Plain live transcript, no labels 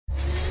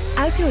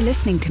As you're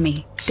listening to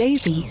me,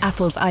 Daisy,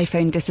 Apple's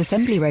iPhone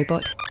disassembly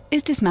robot,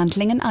 is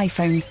dismantling an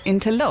iPhone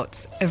into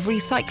lots of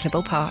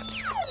recyclable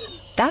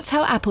parts. That's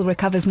how Apple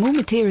recovers more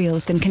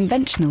materials than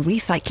conventional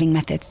recycling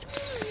methods.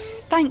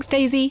 Thanks,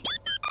 Daisy.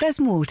 There's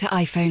more to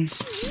iPhone.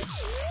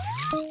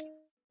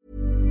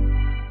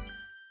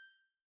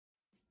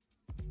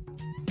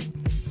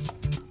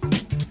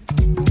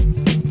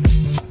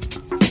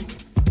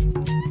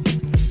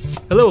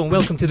 Hello and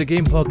welcome to the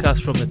Game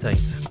Podcast from The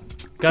Times.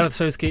 Gareth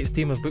Southgate's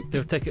team have booked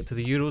their ticket to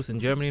the Euros in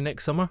Germany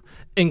next summer.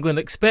 England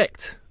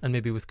expect, and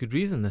maybe with good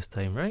reason this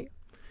time, right?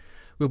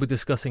 We'll be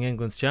discussing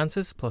England's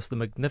chances, plus the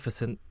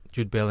magnificent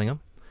Jude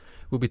Bellingham.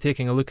 We'll be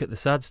taking a look at the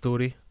sad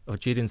story of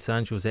Jadon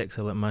Sancho's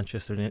exile at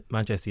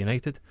Manchester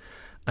United,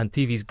 and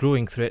TV's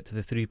growing threat to the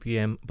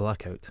 3pm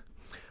blackout.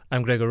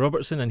 I'm Gregor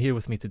Robertson, and here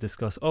with me to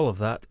discuss all of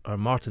that are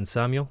Martin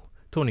Samuel,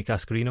 Tony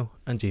Cascarino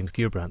and James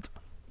Gearbrandt.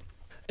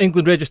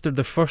 England registered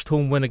their first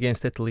home win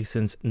against Italy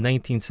since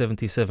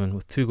 1977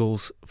 with 2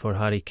 goals for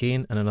Harry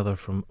Kane and another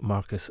from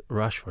Marcus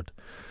Rashford.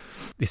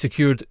 They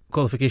secured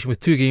qualification with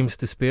 2 games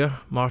to spare.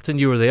 Martin,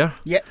 you were there.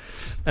 Yep.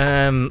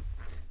 And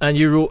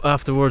you wrote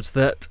afterwards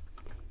that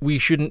we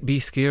shouldn't be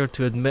scared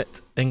to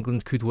admit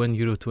England could win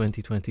Euro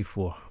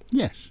 2024.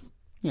 Yes.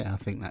 Yeah, I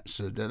think that's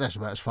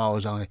about as far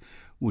as I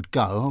would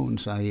go. I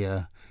wouldn't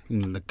say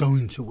England are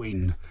going to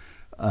win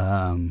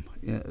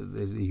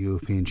the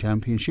European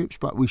Championships,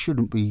 but we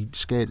shouldn't be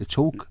scared to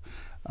talk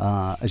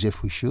as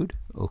if we should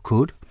or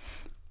could.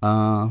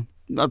 I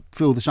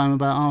feel the same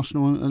about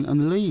Arsenal and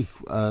the league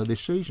this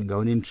season,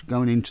 going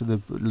into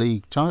the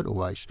league title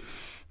race.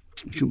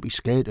 We shouldn't be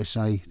scared to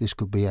say this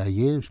could be our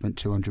year. We've spent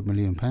 £200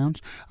 million.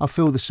 I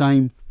feel the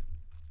same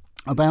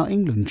about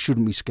England.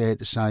 Shouldn't be scared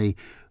to say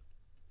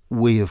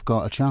we have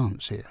got a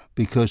chance here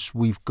because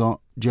we've got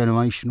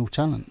generational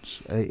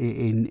talents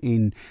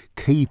in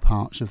key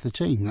parts of the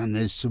team, and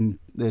there's some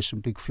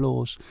big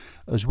flaws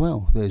as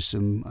well. There's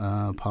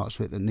some parts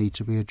of it that need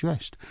to be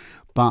addressed,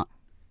 but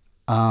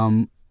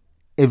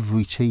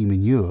every team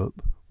in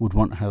Europe would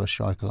want to have a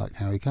striker like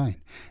Harry Kane.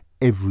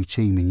 Every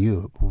team in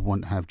Europe would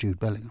want to have Jude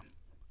Bellingham.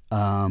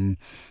 And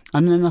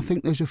then I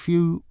think there's a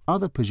few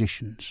other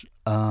positions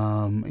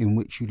in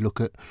which you look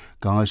at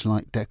guys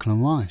like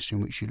Declan Rice,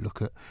 in which you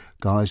look at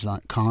guys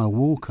like Kyle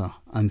Walker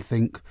and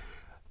think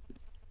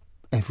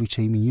every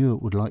team in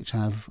Europe would like to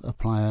have a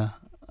player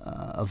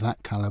of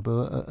that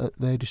calibre at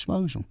their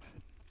disposal.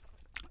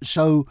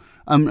 So,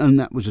 and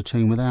that was a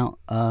team without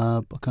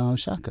Bukayo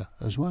Saka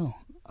as well.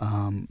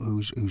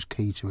 Who's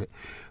key to it.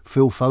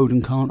 Phil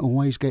Foden can't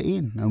always get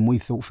in, and we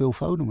thought Phil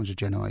Foden was a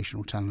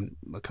generational talent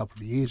a couple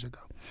of years ago.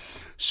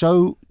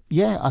 So,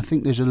 yeah, I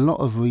think there's a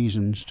lot of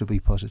reasons to be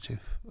positive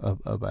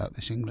about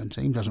this England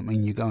team. Doesn't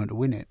mean you're going to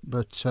win it,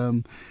 but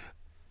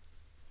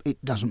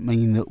it doesn't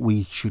mean that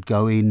we should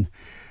go in.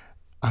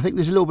 I think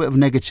there's a little bit of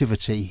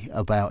negativity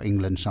about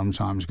England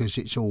sometimes because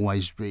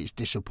it's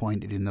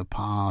disappointed in the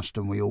past,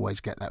 and we always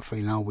get that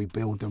feeling, we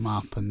build them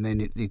up and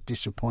then it's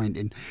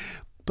disappointing.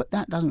 But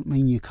that doesn't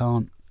mean you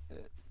can't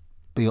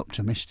be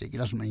optimistic. It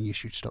doesn't mean you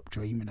should stop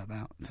dreaming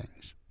about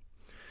things.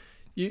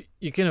 You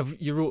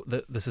wrote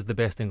that this is the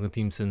best England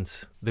team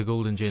since the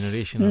golden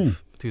generation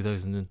of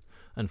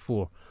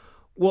 2004.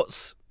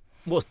 What's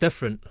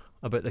different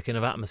about the kind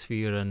of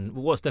atmosphere, and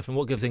what's different?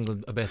 What gives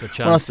England a better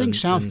chance? Well, I think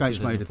Southgate's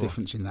made a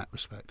difference in that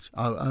respect.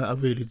 I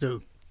really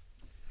do.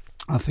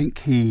 I think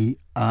he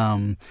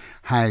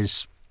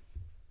has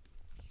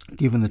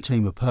given the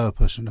team a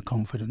purpose and a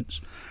confidence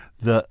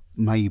that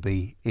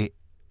maybe it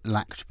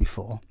lacked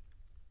before.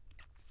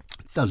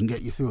 It doesn't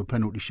get you through a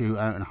penalty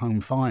shootout and a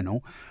home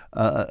final,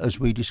 as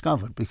we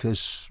discovered,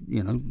 because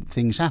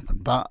things happen.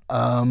 But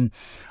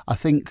I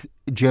think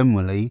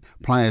generally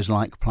players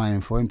like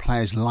playing for him.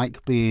 Players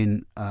like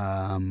being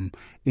in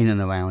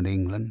and around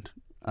England,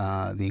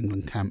 the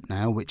England camp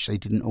now, which they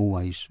didn't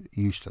always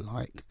used to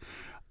like.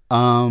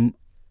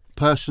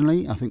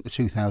 Personally, I think the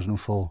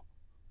 2004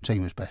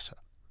 team was better.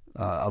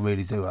 I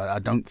really do. I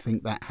don't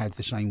think that had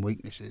the same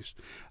weaknesses,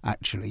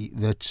 actually,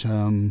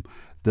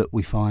 that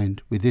we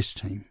find with this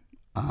team.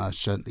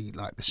 Certainly,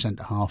 like the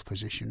centre-half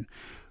position,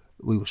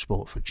 we were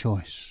sport for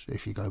choice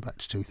if you go back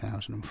to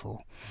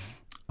 2004,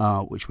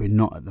 which we're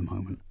not at the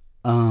moment.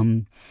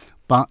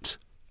 But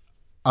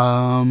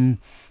I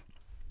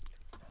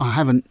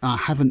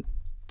haven't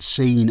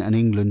seen an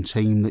England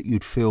team that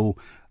you'd feel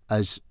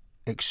as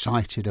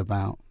excited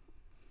about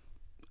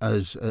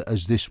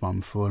as this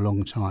one for a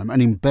long time.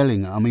 And in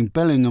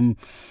Bellingham,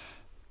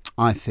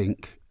 I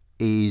think,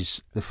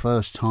 is the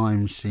first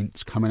time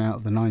since coming out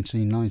of the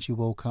 1990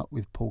 World Cup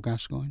with Paul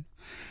Gascoigne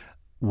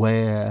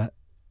where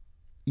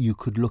you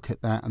could look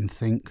at that and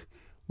think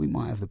we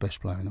might have the best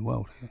player in the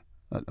world here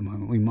at the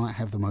moment. We might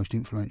have the most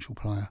influential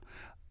player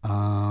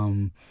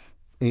in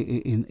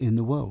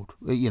the world.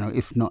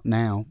 If not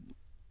now,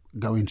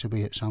 going to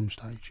be at some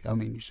stage. I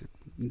mean, he's an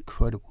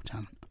incredible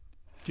talent.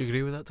 Do you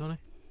agree with that, Tony?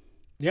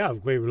 Yeah, I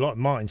agree with a lot of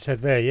Martin said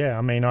there, yeah.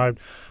 I mean, I'd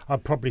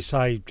probably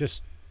say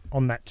just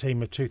on that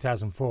team of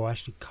 2004,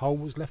 Ashley Cole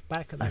was left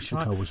back at that time.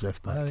 Ashley Cole was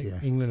left back, I don't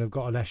think England have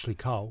got an Ashley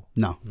Cole.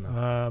 No.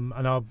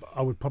 And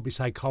I would probably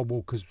say Cole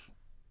Walker's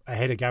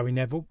ahead of Gary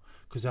Neville,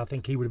 because I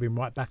think he would have been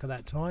right back at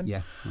that time.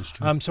 Yeah, that's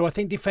true. So I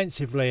think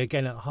defensively,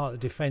 again, at the heart of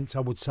defence, I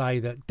would say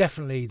that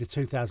definitely the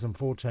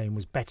 2004 team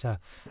was better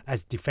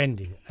as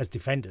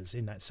defenders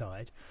in that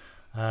side.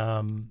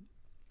 I'll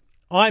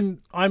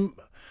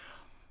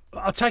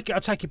take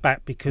it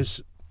back,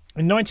 because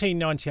in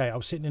 1998 I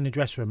was sitting in the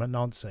dressing room at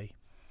Nancy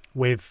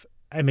with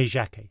Emi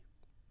Jackie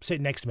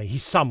sitting next to me.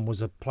 His son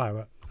was a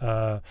player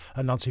at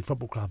Nancy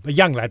Football Club, a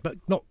young lad, but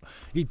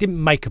he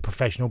didn't make a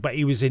professional, but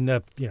he was in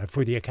the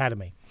through the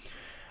academy.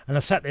 And I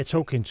sat there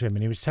talking to him,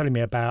 and he was telling me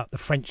about the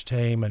French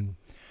team and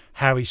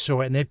how he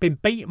saw it. And they'd been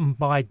beaten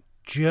by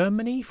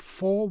Germany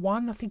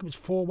 4-1, I think it was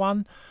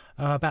 4-1,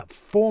 about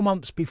 4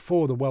 months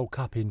before the World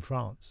Cup in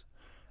France.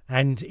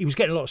 And he was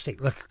getting a lot of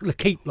stick.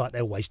 L'Équipe, like they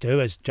always do,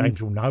 as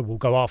James will know, will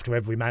go after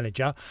every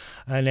manager.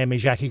 And Emi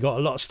Jackie got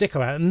a lot of stick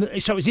around.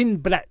 And so it was in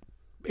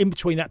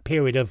between that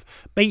period of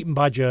beaten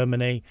by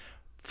Germany,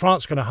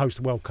 France going to host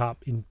the World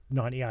Cup in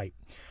 98.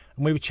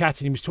 And we were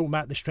chatting, he was talking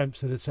about the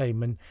strengths of the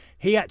team. And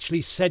he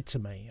actually said to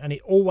me, and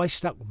it always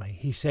stuck with me,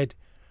 he said,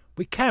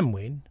 we can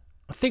win.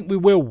 I think we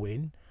will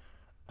win.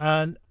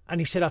 And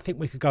he said, I think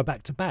we could go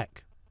back to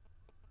back.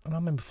 And I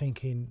remember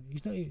thinking,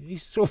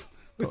 he's sort of...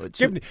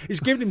 He's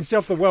given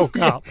himself the World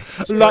Cup,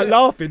 like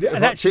laughing,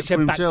 and actually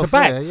said back to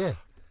back. Yeah.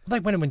 They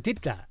went and did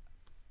that.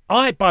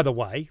 By the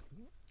way,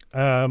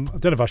 I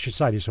don't know if I should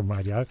say this on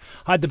radio,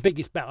 I had the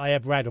biggest bet I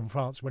ever had on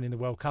France winning the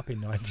World Cup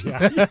in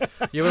 98.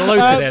 You were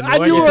allowed to then,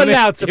 and you were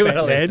allowed to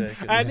bet then.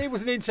 And it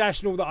was an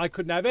international that I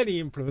couldn't have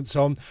any influence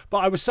on, but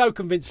I was so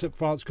convinced that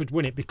France could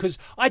win it, because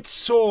I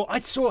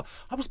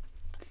was,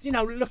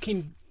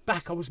 looking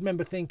back, I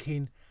remember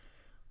thinking,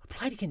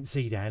 played against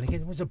Zidane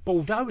again. It was a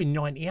Bordeaux in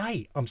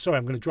 98. I'm sorry,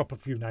 I'm going to drop a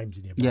few names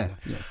in here. Yeah.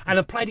 And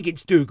I played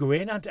against Dugarry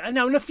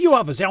and a few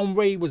others.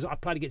 Henry I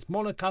played against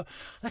Monaco. And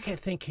I kept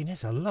thinking,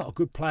 there's a lot of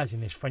good players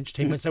in this French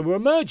team as they were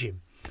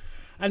emerging.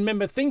 And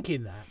remember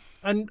thinking that.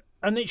 And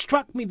it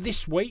struck me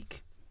this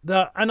week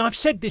that, and I've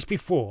said this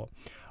before,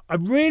 I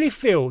really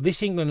feel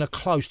this England are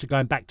close to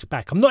going back to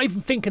back. I'm not even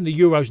thinking the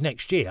Euros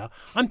next year.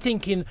 I'm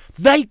thinking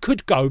they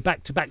could go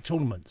back to back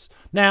tournaments.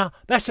 Now,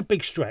 that's a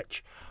big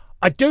stretch.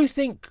 I do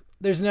think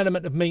there's an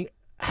element of me,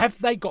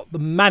 have they got the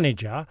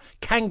manager?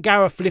 Can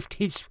Gareth lift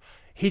his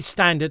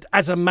standard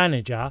as a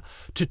manager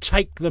to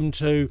take them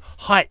to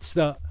heights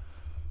that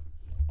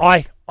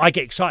I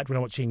get excited when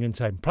I watch the England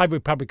team. Play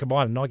Republic of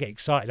Ireland, I get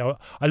excited.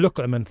 I look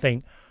at them and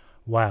think,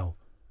 wow.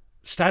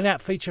 Standout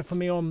feature for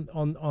me on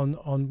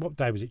what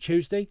day was it?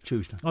 Tuesday?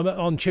 Tuesday.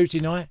 On Tuesday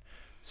night,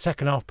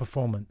 second half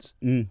performance.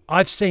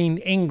 I've seen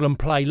England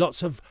play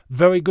lots of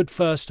very good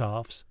first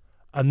halves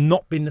and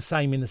not been the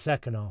same in the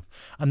second half.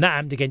 And that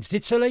happened against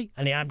Italy,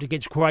 and it happened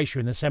against Croatia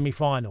in the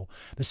semi-final.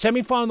 The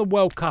semi-final of the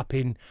World Cup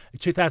in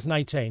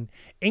 2018,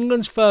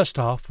 England's first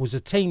half was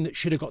a team that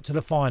should have got to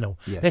the final.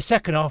 Yeah. Their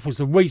second half was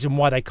the reason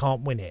why they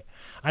can't win it.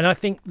 And I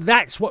think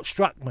that's what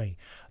struck me,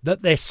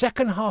 that their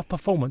second half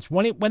performance,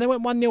 when they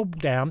went 1-0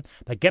 down,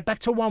 they get back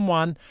to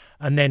 1-1,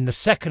 and then the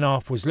second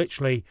half was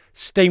literally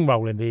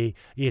steamrolling the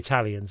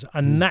Italians.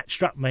 And that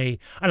struck me.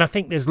 And I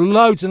think there's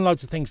loads and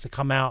loads of things to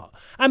come out.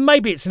 And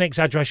maybe it's an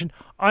exaggeration.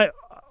 I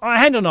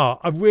hand on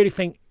heart, I really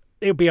think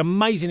it would be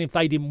amazing if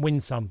they didn't win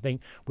something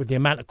with the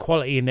amount of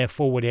quality in their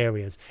forward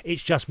areas.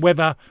 It's just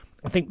whether,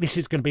 I think this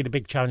is going to be the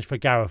big challenge for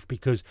Gareth,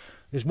 because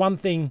there's one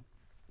thing,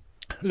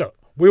 look,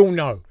 we all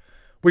know,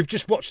 we've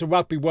just watched the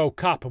Rugby World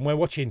Cup and we're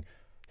watching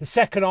the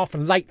second half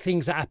and late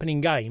things that happen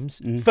in games,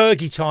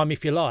 Fergie time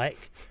if you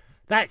like,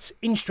 that's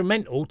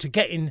instrumental to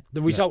getting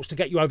the results to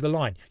get you over the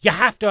line. You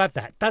have to have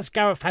that. Does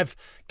Gareth have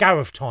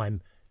Gareth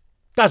time?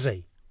 Does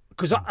he?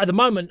 Because at the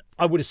moment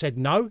I would have said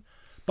no,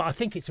 but I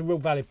think it's a real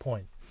valid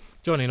point.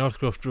 Johnny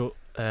Northcroft wrote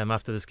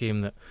after this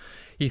game that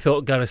he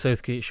thought Gareth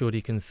Southgate showed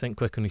he can think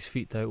quick on his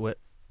feet to outwit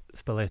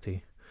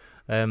Spalletti.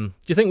 Do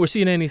you think we're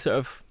seeing any sort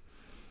of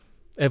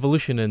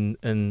evolution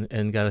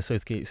in Gareth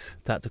Southgate's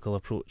tactical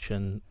approach?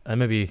 And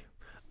maybe,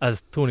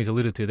 as Tony's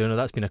alluded to there,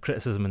 that's been a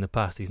criticism in the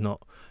past. He's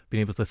not been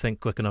able to think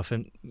quick enough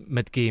in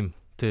mid-game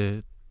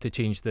to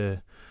change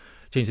the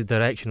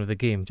direction of the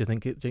game. Do you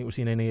think we're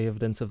seeing any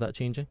evidence of that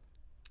changing?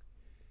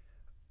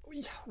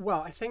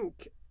 Well, I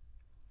think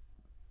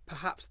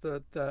perhaps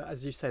the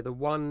as you say, the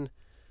one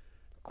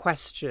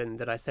question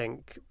that I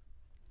think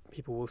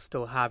people will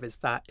still have is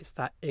that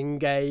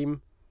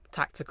in-game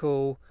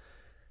tactical,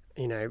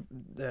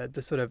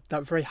 the sort of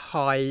that very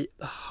high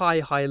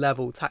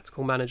level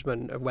tactical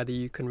management of whether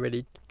you can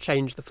really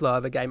change the flow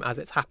of a game as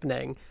it's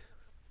happening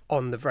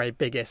on the very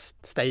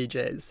biggest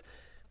stages.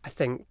 I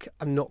think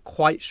I'm not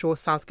quite sure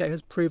Southgate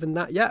has proven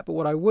that yet, but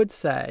what I would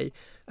say,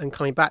 and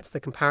coming back to the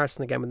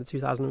comparison again with the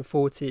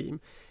 2004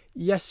 team,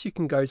 yes, you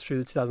can go through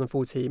the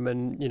 2004 team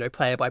and,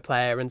 player by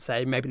player and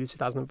say maybe the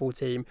 2004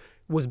 team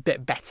was a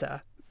bit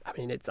better. I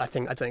mean, I don't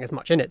think there's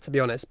much in it, to be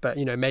honest, but,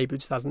 maybe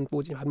the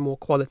 2004 team had more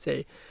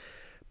quality.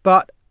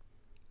 But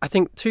I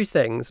think two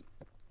things.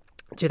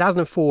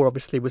 2004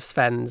 obviously was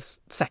Sven's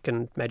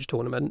second major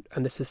tournament,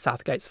 and this is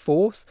Southgate's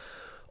fourth.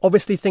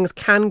 Obviously, things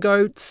can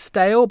go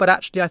stale, but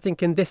actually, I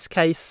think in this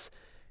case,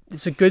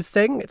 it's a good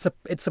thing.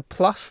 It's a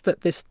plus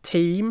that this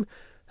team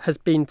has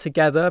been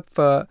together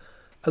for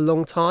a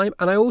long time.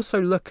 And I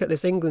also look at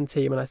this England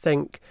team, and I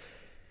think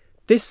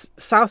this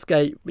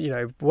Southgate,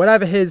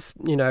 whatever his,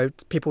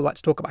 people like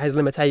to talk about his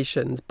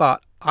limitations,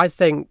 but I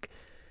think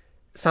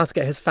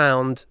Southgate has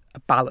found a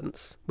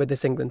balance with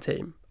this England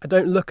team. I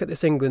don't look at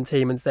this England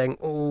team and think,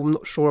 I'm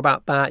not sure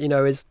about that,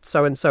 is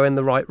so-and-so in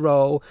the right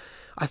role.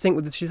 I think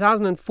with the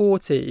 2004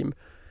 team,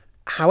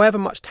 however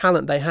much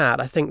talent they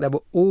had, I think there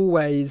were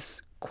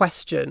always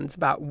questions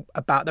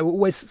about there were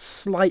always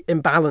slight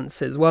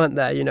imbalances, weren't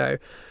there?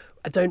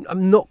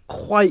 I'm not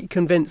quite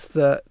convinced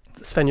that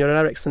Sven-Göran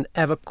Eriksson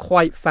ever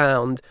quite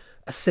found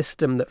a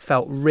system that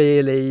felt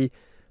really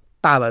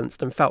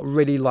balanced and felt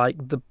really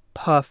like the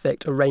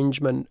perfect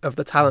arrangement of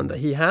the talent that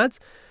he had.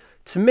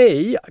 To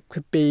me, it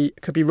could be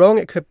wrong.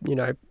 It could,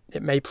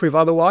 it may prove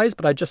otherwise,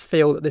 but I just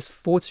feel that this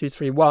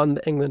 4-2-3-1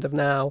 that England have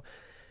now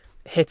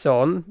hit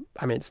on,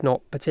 I mean, it's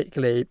not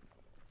necessarily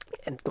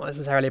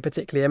a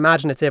particularly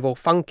imaginative or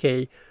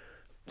funky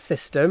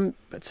system,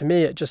 but to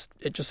me, it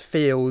just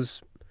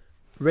feels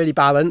really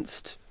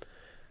balanced.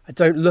 I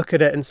don't look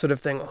at it and sort of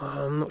think,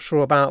 I'm not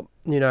sure about,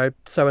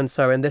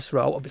 so-and-so in this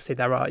role. Obviously,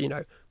 there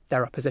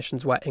are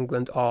positions where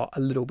England are a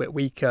little bit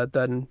weaker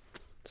than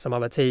some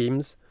other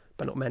teams,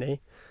 but not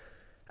many.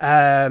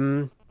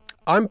 I'm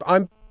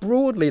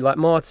broadly, like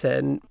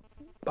Martin,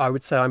 I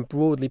would say I'm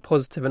broadly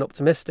positive and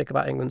optimistic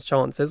about England's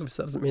chances.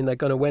 Obviously, that doesn't mean they're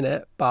going to win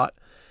it, but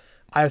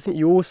I think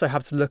you also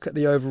have to look at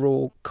the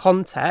overall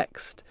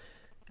context.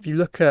 If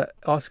you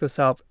ask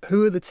yourself,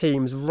 who are the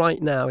teams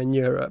right now in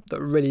Europe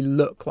that really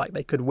look like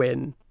they could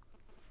win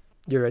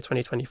Euro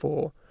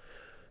 2024?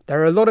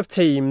 There are a lot of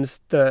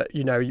teams that,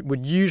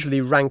 would usually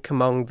rank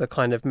among the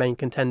kind of main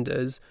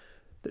contenders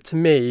that, to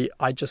me,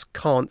 I just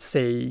can't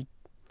see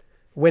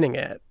winning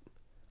it.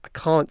 I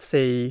can't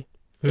see...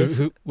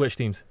 Which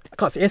teams? I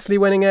can't see Italy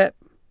winning it,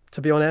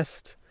 to be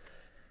honest.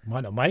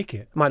 Might not make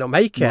it,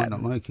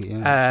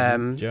 yeah.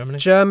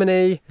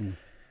 Germany.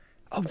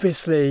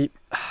 Obviously,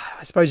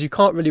 I suppose you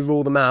can't really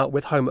rule them out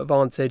with home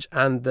advantage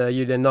and the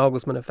Julian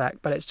Nagelsmann effect,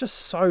 but it's just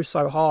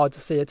so hard to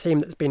see a team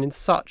that's been in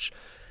such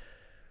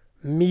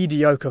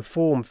mediocre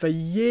form for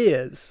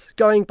years.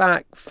 Going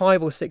back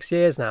 5 or 6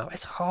 years now,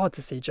 it's hard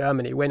to see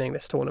Germany winning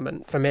this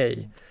tournament for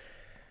me.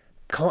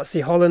 Can't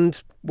see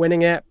Holland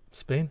winning it.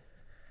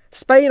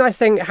 Spain, I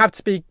think, have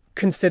to be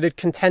considered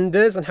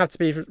contenders and have to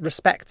be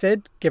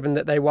respected, given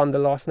that they won the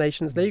last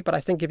Nations League. But I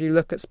think if you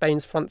look at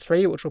Spain's front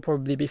three, which will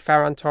probably be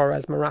Ferran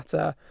Torres,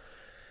 Morata,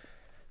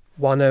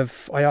 one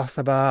of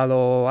Oyarzabal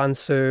or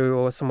Ansu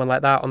or someone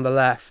like that on the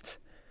left,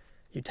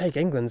 you'd take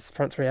England's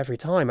front three every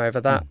time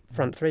over that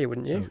front three,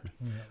 wouldn't you?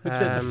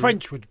 The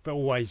French would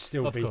always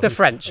still be... The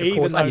French, of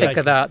course. I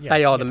think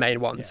they are the main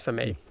ones for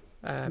me.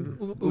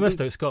 We missed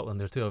out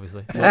Scotland there too,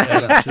 obviously.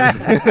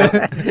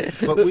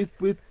 But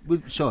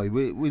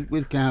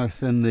with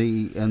Gareth and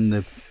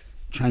the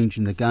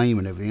changing the game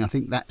and everything, I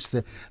think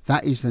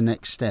that is the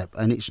next step,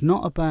 and it's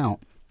not about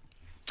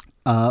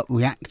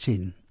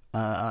reacting.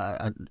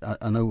 I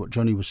know what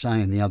Johnny was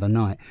saying the other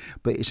night,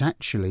 but it's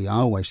actually, I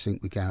always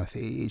think with Gareth,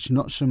 it's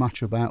not so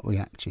much about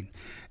reacting.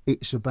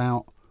 It's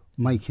about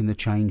making the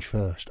change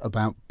first,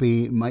 about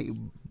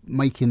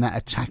making that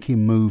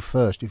attacking move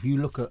first. If you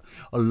look at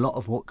a lot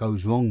of what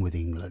goes wrong with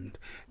England,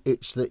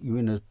 it's that you're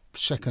in a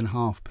second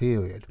half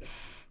period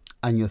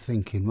and you're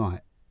thinking,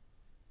 right,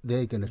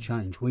 they're going to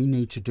change. We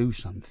need to do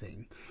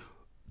something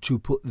to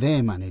put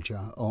their manager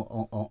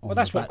on well,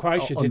 that's what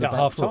Croatia did at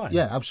half time.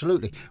 Yeah,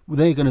 absolutely.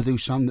 They're going to do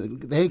something.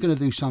 They're going to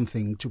do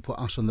something to put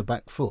us on the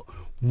back foot.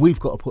 We've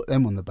got to put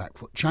them on the back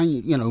foot.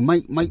 Change,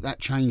 make that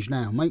change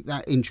now. Make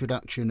that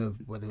introduction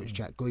of whether it's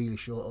Jack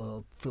Grealish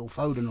or Phil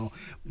Foden, or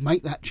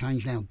make that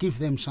change now. Give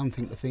them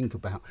something to think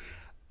about.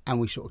 And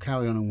we sort of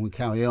carry on and we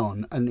carry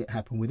on. And it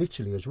happened with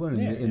Italy as well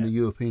in the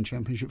European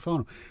Championship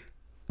final.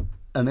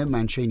 And then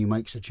Mancini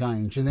makes a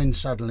change, and then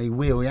suddenly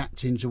we're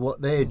reacting to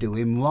what they're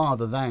doing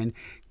rather than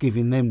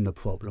giving them the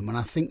problem. And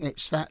I think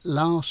it's that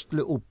last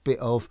little bit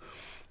of,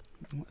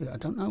 I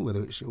don't know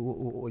whether it's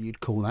what you'd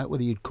call that,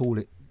 whether you'd call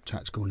it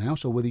tactical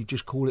nous or whether you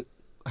just call it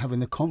having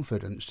the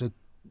confidence to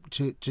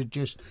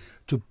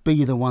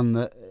be the one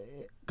that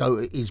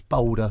is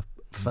bolder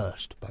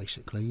first,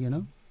 basically,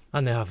 And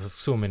they have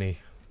so many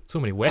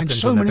weapons and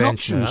so on the many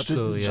bench. Options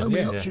so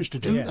many options to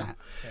do that,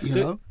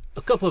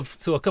 A couple of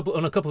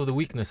the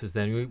weaknesses.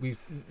 Then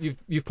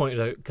you've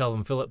pointed out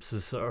Calvin Phillips'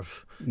 sort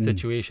of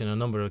situation on a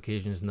number of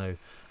occasions now,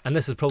 and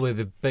this is probably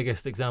the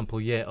biggest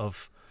example yet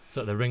of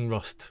sort of the ring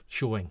rust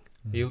showing.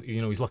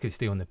 He's lucky to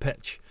stay on the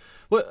pitch.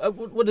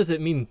 What does it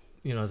mean,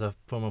 as a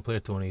former player,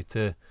 Tony,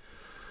 to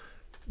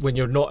when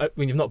you're not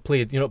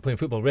playing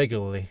football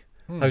regularly?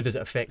 How does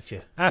it affect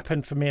you?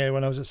 Happened for me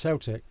when I was at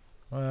Celtic.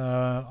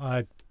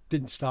 I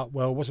didn't start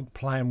well, wasn't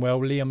playing well.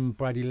 Liam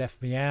Brady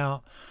left me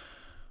out.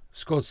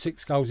 Scored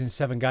 6 goals in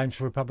 7 games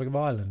for Republic of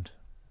Ireland.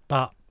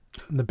 But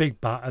And the big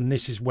but, and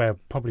this is where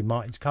probably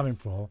Martin's coming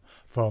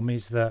from,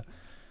 is that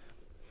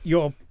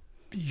you're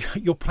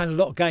playing a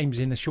lot of games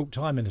in a short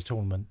time in a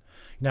tournament.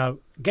 You know,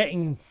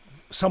 getting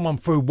someone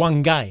through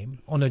one game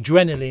on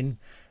adrenaline,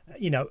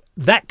 you know,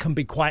 that can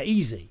be quite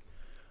easy.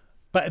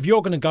 But if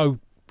you're going to go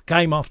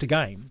game after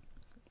game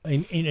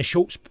in a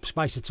short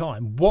space of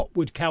time, what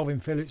would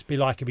Calvin Phillips be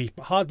like if he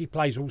hardly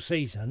plays all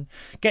season,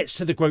 gets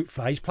to the group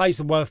phase, plays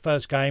the worst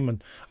first game,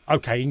 and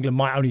okay, England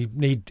might only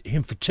need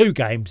him for 2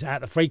 games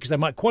out of the 3 because they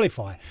might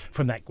qualify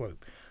from that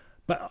group.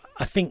 But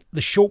I think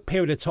the short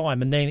period of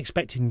time and then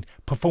expecting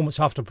performance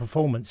after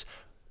performance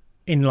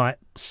in like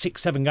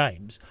 6-7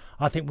 games,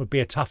 I think would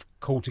be a tough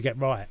call to get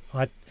right.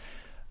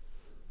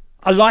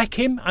 I like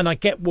him, and I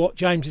get what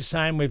James is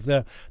saying with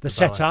the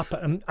setup,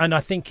 and I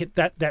think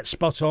that's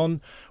spot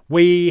on.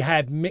 We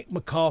had Mick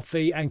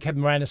McCarthy and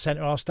Kevin Moran as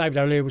centre halves. David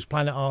O'Leary was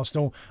playing at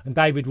Arsenal, and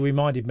David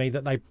reminded me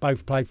that they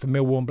both played for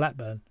Millwall and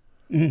Blackburn,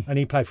 and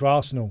he played for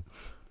Arsenal.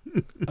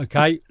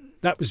 Okay,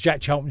 that was Jack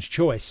Charlton's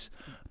choice,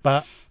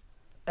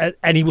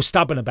 and he was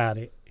stubborn about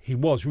it. He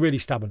was really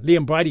stubborn.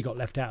 Liam Brady got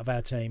left out of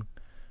our team,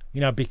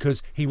 you know,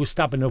 because he was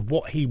stubborn of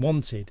what he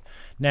wanted.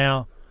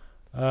 Now,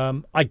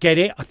 I get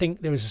it. I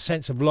think there is a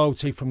sense of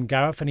loyalty from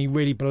Gareth, and he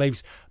really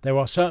believes there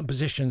are certain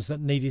positions that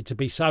needed to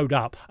be sewed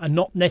up and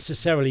not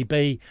necessarily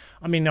be.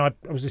 I mean, I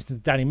was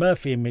listening to Danny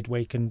Murphy in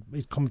midweek and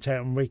his commentator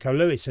on Rico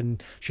Lewis,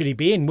 and should he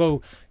be in?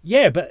 Well,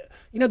 yeah, but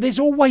you know, there's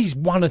always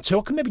one or two.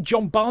 I can maybe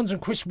John Barnes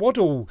and Chris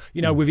Waddle,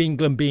 you know, with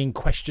England being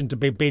questioned to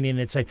be being in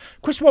the team.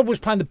 Chris Waddle was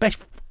playing the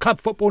best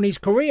club football in his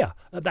career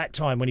at that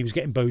time when he was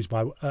getting booed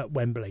by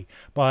Wembley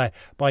by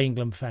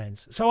England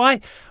fans. So I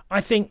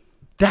think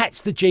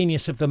that's the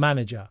genius of the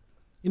manager.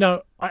 You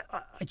know,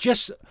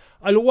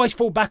 I'll always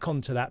fall back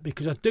onto that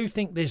because I do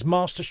think there's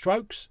master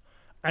strokes.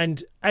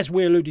 And as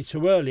we alluded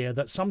to earlier,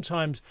 that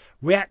sometimes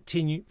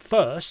reacting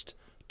first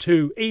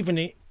to, even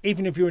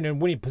if you're in a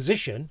winning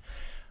position,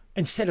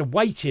 instead of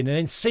waiting and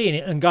then seeing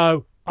it and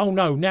go, oh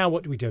no, now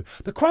what do we do?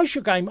 The Croatia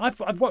game,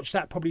 I've watched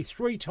that probably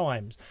 3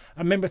 times.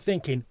 I remember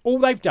thinking, all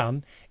they've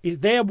done is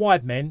their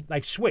wide men,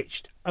 they've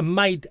switched and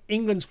made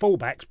England's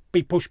fullbacks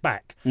be pushed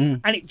back.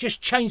 And it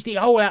just changed the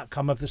whole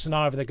outcome of the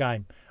scenario of the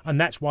game. And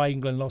that's why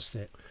England lost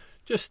it.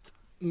 Just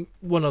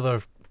one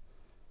other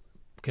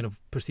kind of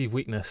perceived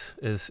weakness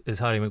is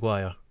Harry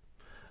Maguire.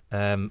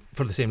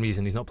 For the same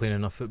reason, he's not playing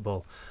enough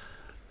football.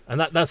 And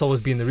that's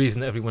always been the reason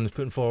that everyone is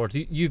putting forward.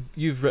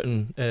 You've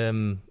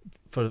written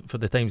for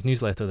the Times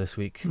newsletter this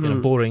week, kind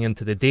of boring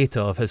into the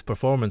data of his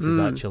performances.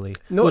 Actually,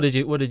 what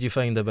did you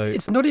find about?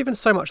 It's not even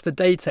so much the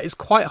data. It's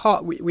quite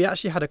hard. We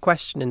actually had a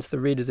question into the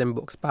readers'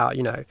 inbox about,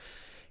 you know,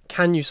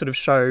 can you sort of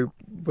show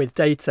with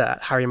data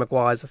Harry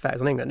Maguire's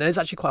effect on England? And it's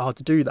actually quite hard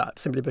to do that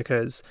simply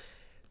because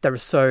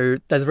there's a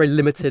very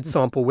limited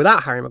sample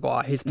without Harry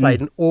Maguire. He's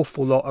played an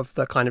awful lot of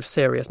the kind of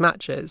serious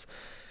matches.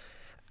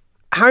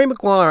 Harry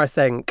Maguire,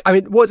 I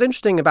mean, what's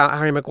interesting about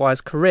Harry Maguire's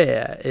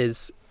career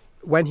is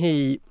when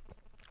he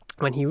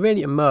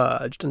really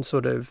emerged and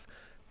sort of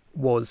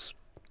was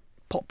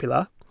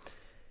popular,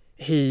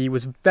 he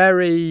was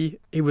really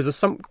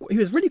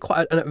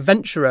quite an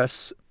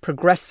adventurous,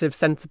 progressive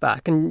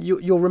centre-back. And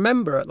you'll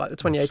remember at like the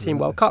 2018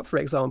 Absolutely. World Cup, for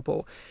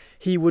example,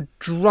 he would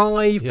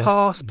drive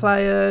past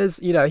players.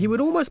 You know, he would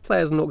almost play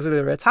as an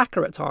auxiliary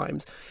attacker at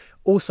times.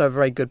 Also a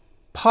very good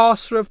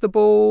passer of the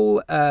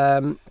ball.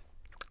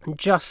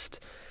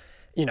 Just,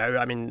 you know,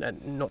 I mean,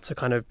 not to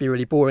kind of be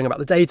really boring about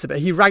the data, but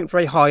he ranked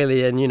very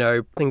highly in, you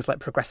know, things like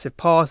progressive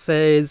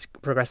passes,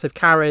 progressive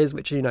carries,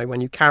 which, you know,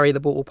 when you carry the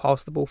ball or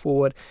pass the ball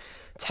forward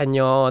 10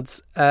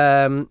 yards.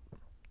 And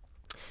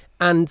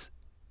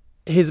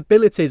his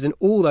abilities in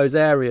all those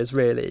areas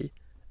really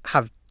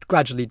have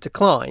gradually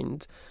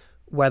declined,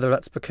 whether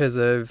that's because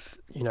of,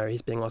 you know,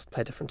 he's being asked to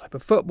play a different type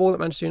of football at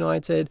Manchester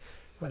United,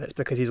 whether it's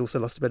because he's also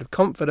lost a bit of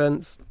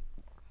confidence.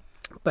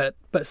 But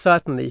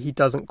certainly he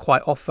doesn't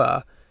quite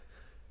offer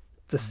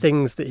the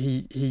things that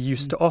he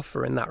used to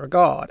offer in that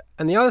regard.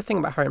 And the other thing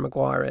about Harry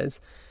Maguire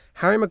is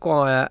Harry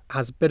Maguire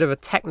has a bit of a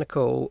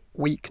technical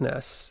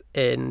weakness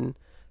in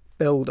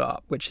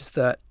build-up, which is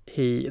that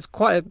it's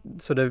quite a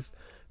sort of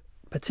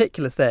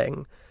particular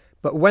thing.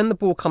 But when the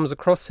ball comes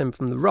across him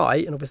from the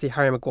right, and obviously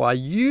Harry Maguire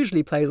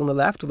usually plays on the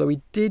left, although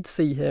we did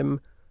see him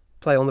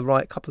play on the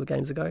right a couple of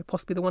games ago,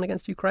 possibly the one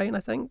against Ukraine, I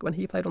think, when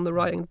he played on the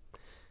right and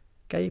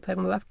Gay played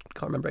on the left.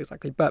 Can't remember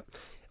exactly, but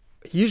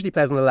he usually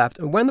plays on the left.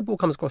 And when the ball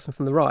comes across him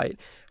from the right,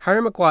 Harry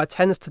Maguire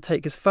tends to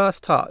take his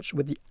first touch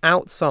with the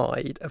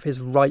outside of his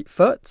right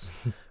foot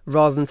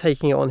rather than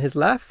taking it on his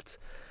left.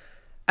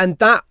 And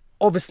that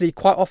obviously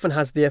quite often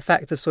has the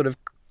effect of sort of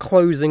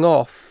closing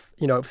off,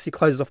 you know, obviously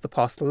closes off the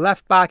pass to the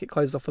left back, it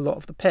closes off a lot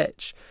of the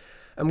pitch.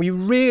 And we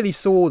really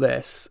saw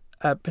this,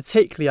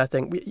 particularly, I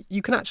think,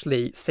 you can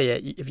actually see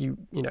it if you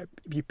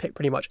pick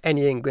pretty much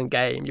any England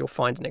game, you'll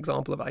find an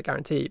example of it, I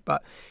guarantee.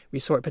 But we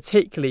saw it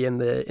particularly in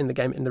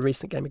the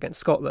recent game against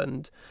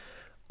Scotland.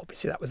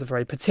 Obviously, that was a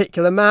very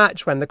particular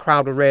match when the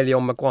crowd were really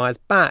on Maguire's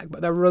back.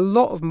 But there were a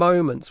lot of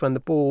moments when the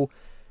ball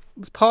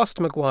was passed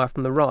to Maguire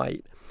from the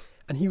right,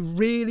 and he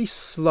really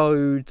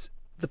slowed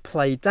the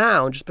play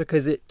down just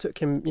because it took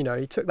him,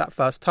 he took that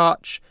first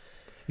touch.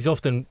 He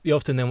often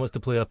then wants to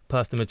play a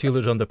pass to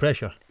Matthias under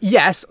pressure.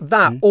 Yes,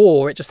 that,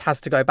 or it just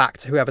has to go back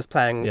to whoever's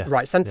playing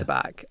right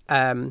centre-back.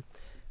 And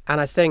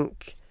I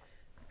think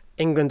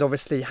England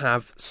obviously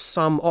have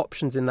some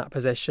options in that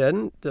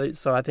position.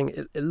 So I think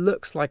it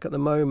looks like at the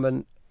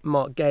moment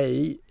Mark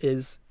Gay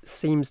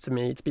seems to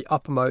me to be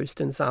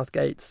uppermost in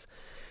Southgate's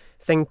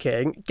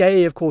thinking.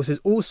 Gay, of course, is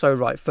also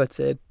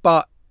right-footed,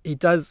 but he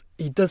does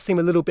seem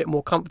a little bit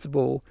more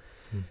comfortable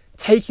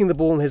taking the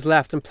ball in his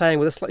left and playing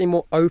with a slightly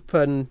more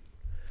open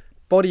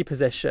body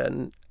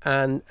position.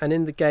 And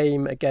in the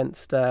game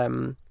against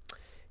in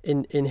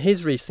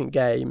his recent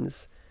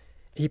games,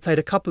 he played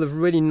a couple of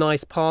really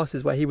nice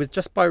passes where he was,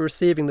 just by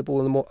receiving the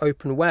ball in a more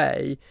open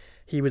way,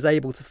 he was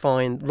able to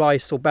find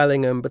Rice or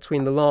Bellingham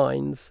between the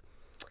lines.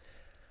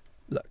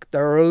 Look,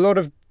 there are a lot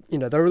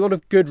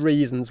of good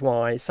reasons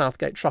why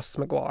Southgate trusts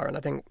Maguire, and I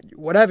think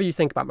whatever you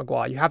think about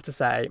Maguire, you have to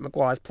say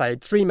Maguire's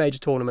played 3 major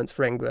tournaments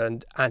for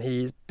England, and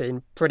he's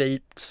been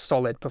pretty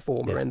solid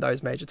performer in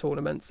those major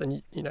tournaments,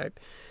 and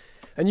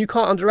and you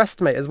can't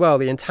underestimate as well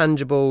the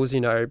intangibles,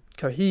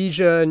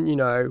 cohesion,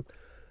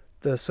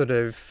 the sort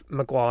of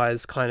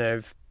Maguire's kind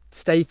of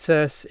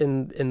status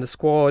in the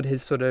squad,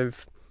 his sort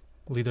of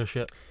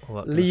leadership,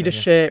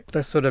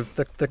 the sort of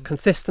the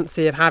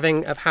consistency of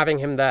having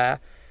him there.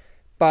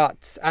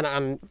 But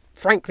and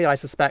frankly, I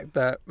suspect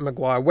that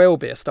Maguire will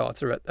be a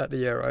starter at the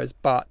Euros.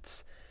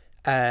 But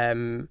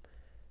I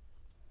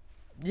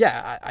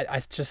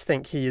just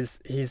think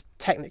he's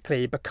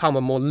technically become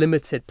a more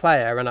limited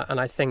player, and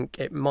I think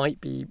it might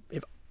be,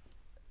 if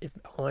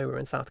I were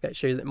in Southgate's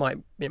shoes, it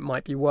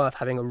might be worth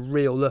having a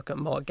real look at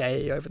Mark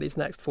Gay over these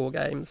next 4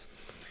 games.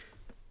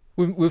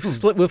 We've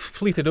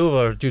fleeted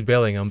over Jude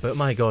Bellingham, but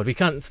my God, we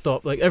can't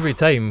stop. Like, every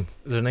time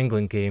there's an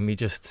England game, he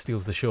just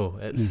steals the show.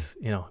 It's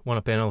won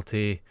a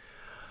penalty,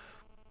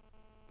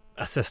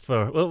 assist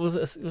for. Well, was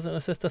it an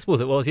assist? I suppose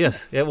it was.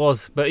 Yes, it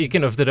was. But he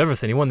kind of did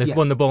everything. He won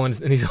the ball and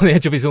he's on the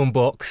edge of his own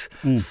box.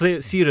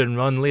 Searing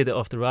run, laid it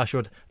off to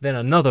Rashford. Then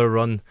another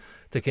run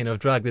to kind of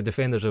drag the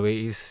defenders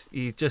away.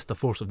 He's just a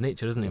force of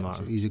nature, isn't he,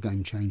 Martin? He's a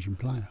game-changing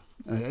player.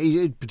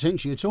 He's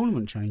potentially a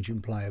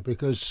tournament-changing player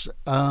because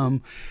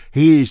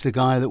he is the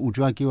guy that will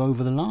drag you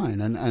over the line,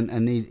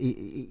 and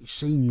he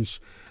seems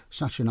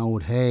such an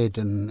old head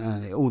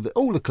and all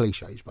the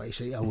cliches,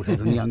 basically, old head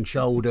and young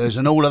shoulders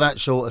and all of that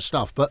sort of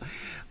stuff. But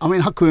I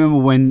mean, I can remember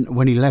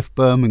when he left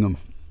Birmingham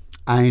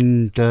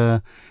and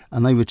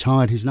they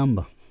retired his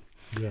number.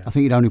 Yeah. I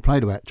think he'd only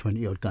played about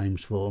 20-odd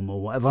games for them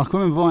or whatever. I can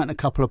remember writing a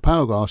couple of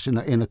paragraphs in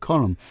a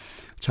column,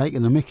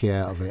 taking the mickey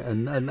out of it,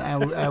 and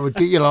how would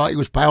get you like he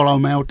was Paolo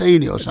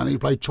Maldini or something. He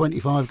played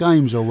 25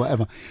 games or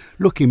whatever.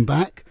 Looking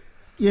back,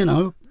 they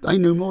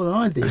knew more than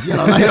I did.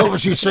 They'd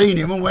obviously seen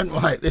him and went,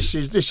 right, this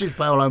is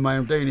Paolo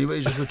Maldini, but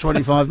he's just for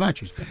 25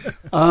 matches.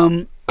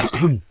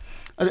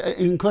 An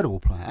incredible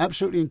player,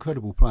 absolutely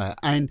incredible player.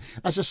 And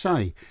as I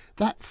say,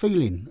 that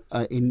feeling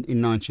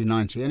in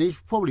 1990, and it's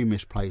probably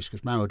misplaced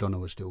because Maradona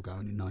was still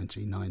going in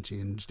 1990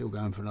 and still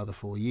going for another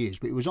 4 years,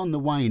 but it was on the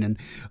wane. And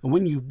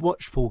when you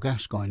watched Paul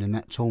Gascoigne in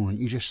that tournament,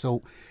 you just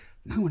thought,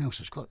 no one else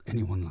has got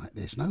anyone like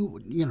this. No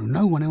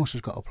one else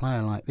has got a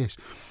player like this.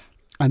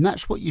 And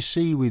that's what you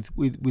see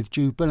with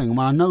Jude Bellingham.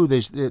 I know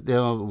there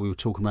are. We were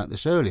talking about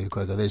this earlier,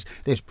 Gregor.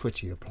 There's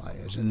prettier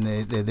players, and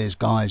there's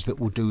guys that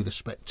will do the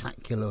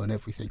spectacular and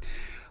everything.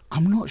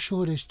 I'm not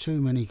sure there's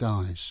too many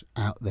guys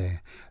out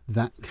there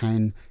that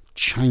can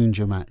change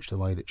a match the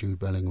way that Jude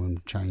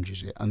Bellingham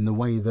changes it, and the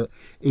way that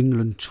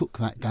England took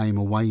that game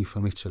away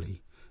from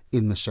Italy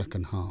in the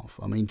second half.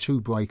 I mean,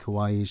 2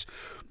 breakaways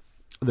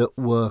that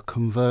were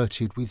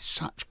converted with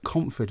such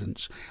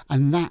confidence,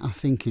 and that, I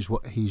think, is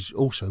what he's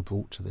also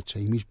brought to the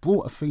team. He's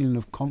brought a feeling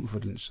of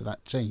confidence to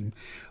that team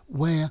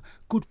where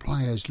good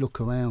players look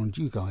around.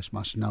 You guys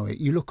must know it.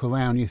 You look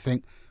around, you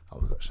think, oh,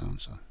 we've got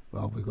so-and-so.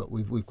 Well,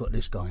 we've got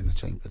this guy in the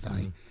team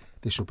today.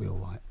 This will be all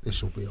right.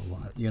 This will be all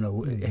right.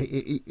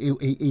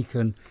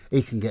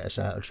 He can get us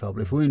out of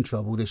trouble. If we're in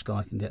trouble, this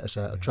guy can get us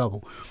out of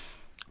trouble.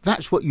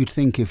 That's what you'd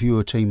think if you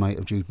were a teammate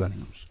of Jude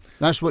Bellingham's.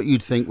 That's what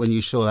you'd think when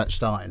you saw that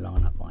starting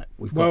lineup. Right,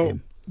 we've got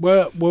him.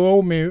 We'll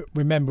all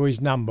remember his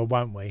number,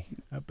 won't we,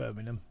 at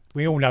Birmingham?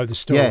 We all know the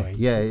story.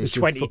 Yeah. The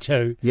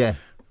 22, the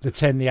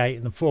 10, the 8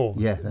 and the 4.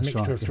 Yeah, that's mixture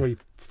right. of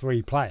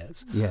three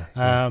players. Yeah.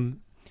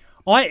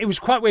 It was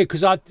quite weird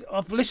because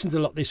I've listened a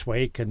lot this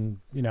week, and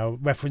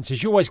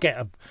references. You always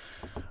get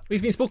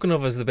He's been spoken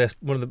of as the best,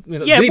 one of the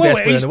best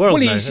player in the world.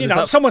 Well,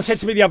 now. Someone said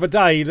to me the other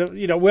day that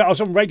I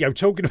was on radio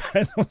talking about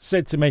it. Someone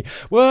said to me,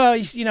 "Well,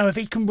 he's if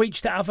he can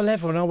reach that other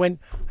level," and I went,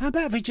 "How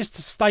about if he just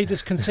stayed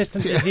as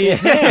consistent as he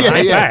is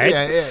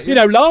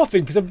now?"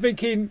 Laughing because I'm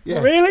thinking,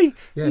 really,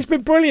 he's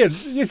been brilliant.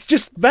 It's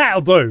just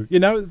that'll do,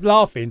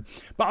 laughing.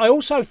 But I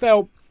also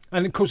felt.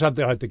 And of course, I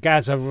had the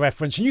Gaza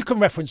reference, and you can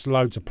reference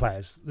loads of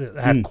players that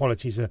have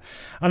qualities.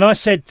 And I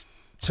said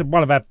to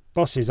one of our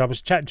bosses, I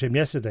was chatting to him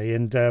yesterday,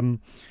 and I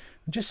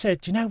just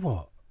said, "Do you know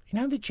what?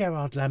 The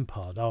Gerrard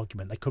Lampard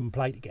argument, they couldn't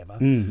play together."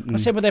 I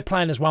said, "Well, they're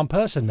playing as one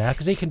person now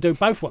because he can do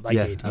both what they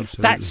did."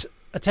 Absolutely. That's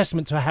a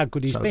testament to how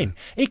good he's Totally. been.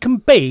 He can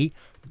be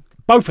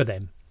both of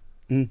them.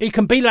 He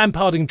can be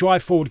Lampard and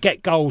drive forward,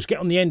 get goals, get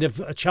on the end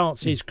of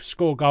chances,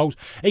 score goals.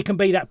 He can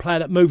be that player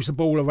that moves the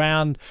ball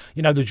around,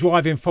 the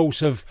driving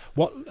force of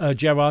what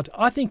Gerrard.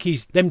 I think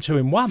he's them two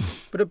in one.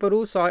 But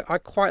also, I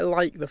quite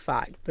like the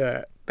fact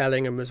that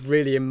Bellingham has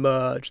really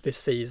emerged this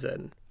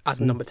season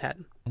as a number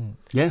 10.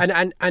 Yeah.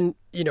 And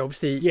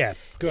obviously,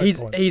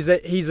 he's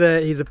he's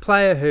a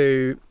player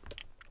who,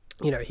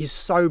 he's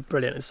so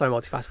brilliant and so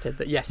multifaceted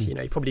that yes, he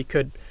probably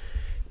could.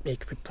 He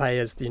could play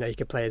as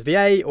the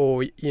 8,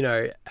 or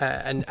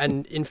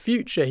and in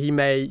future he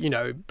may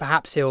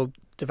perhaps he'll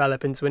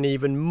develop into an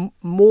even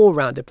more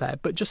rounded player.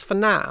 But just for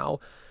now,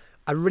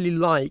 I really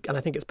like, and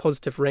I think it's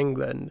positive for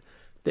England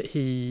that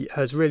he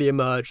has really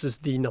emerged as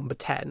the number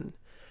 10,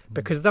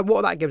 because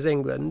what that gives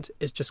England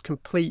is just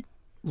complete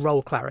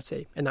role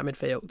clarity in that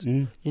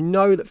midfield. You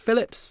know that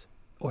Phillips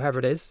or whoever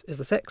it is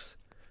the 6,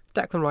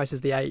 Declan Rice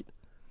is the 8,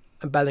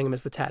 and Bellingham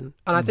is the 10.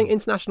 And I think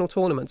international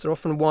tournaments are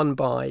often won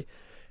by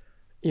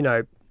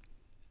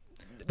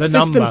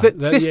systems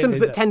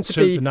that tend to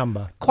be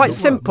quite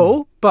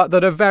simple, but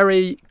that are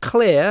very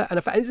clear.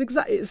 And it's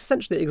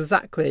essentially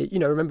exactly,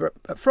 remember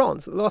at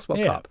France, at the last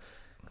World Cup,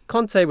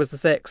 Conte was the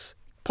 6,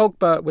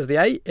 Pogba was the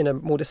 8 in a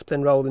more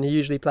disciplined role than he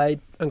usually played,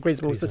 and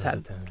Griezmann was the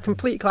 10.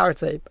 Complete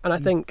clarity. And I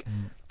think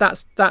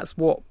that's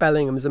what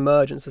Bellingham's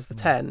emergence as the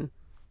 10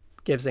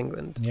 gives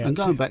England. Yeah. And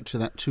going back to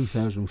that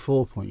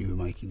 2004 point you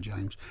were making,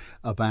 James,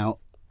 about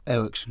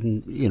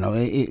Eriksen,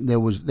 there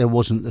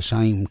wasn't the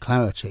same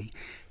clarity.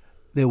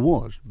 There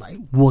was, but it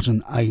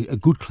wasn't a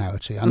good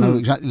clarity. I know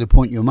exactly the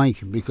point you're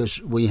making,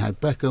 because we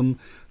had Beckham,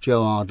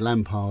 Gerrard,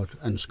 Lampard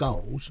and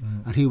Scholes,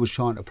 and he was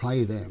trying to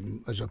play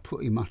them as a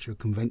pretty much a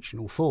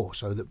conventional 4,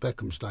 so that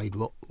Beckham stayed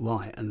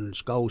right and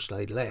Scholes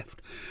stayed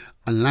left.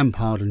 And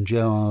Lampard and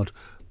Gerrard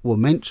were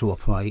meant to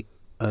operate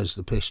as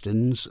the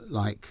Pistons,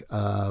 like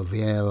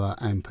Vieira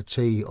and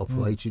Petit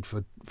operated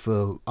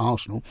for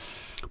Arsenal,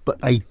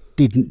 but they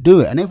didn't do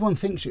it. And everyone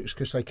thinks it was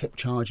because they kept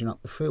charging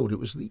up the field. It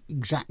was the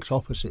exact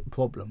opposite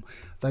problem.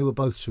 They were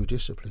both too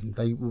disciplined.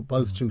 They were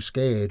both too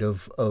scared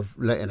of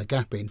letting a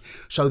gap in.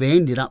 So they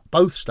ended up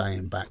both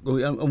staying back.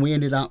 And we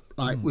ended up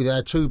with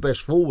our 2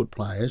 best forward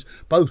players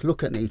both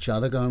looking at each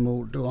other going,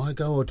 well, do I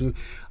go or do...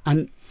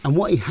 And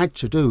what he had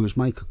to do was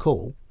make a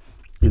call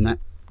in that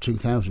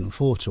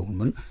 2004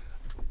 tournament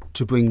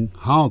to bring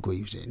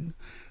Hargreaves in,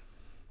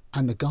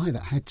 and the guy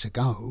that had to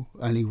go,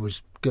 and he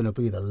was going to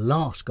be the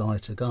last guy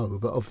to go,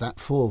 but of that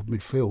 4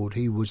 midfield,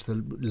 he was the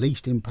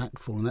least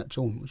impactful in that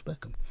tournament, was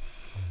Beckham.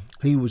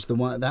 He was the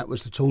one, that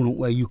was the tournament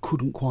where you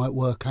couldn't quite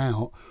work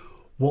out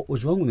what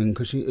was wrong with him,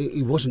 because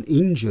he wasn't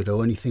injured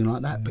or anything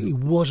like that, but he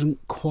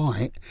wasn't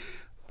quite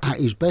at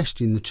his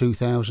best in the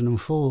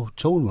 2004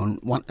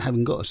 tournament,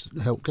 having got us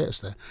help get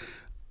us there.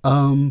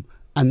 And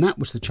that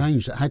was the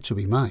change that had to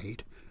be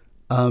made.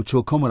 To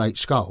accommodate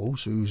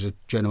Scholes, who's a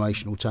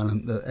generational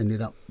talent that ended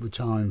up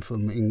retiring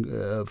from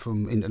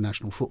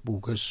international football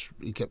because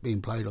he kept being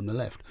played on the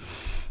left,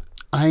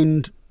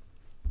 and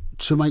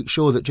to make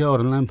sure that Gerrard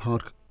and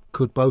Lampard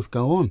could both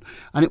go on.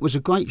 And it was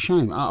a great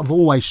shame. I've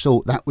always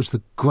thought that was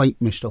the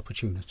great missed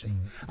opportunity,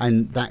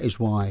 and that is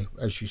why,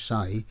 as you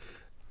say,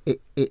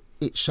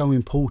 it's so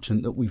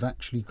important that we've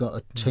actually got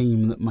a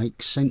team that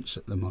makes sense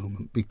at the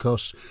moment,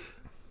 because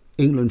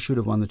England should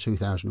have won the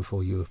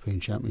 2004 European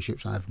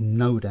Championships. I have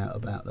no doubt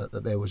about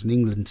that there was an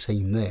England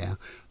team there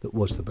that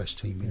was the best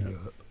team in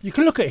Europe. You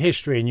can look at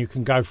history and you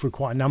can go through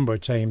quite a number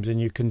of teams,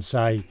 and you can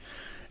say,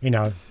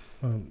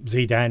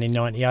 Zidane in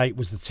 98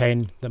 was the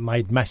 10 that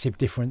made massive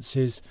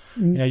differences.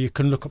 You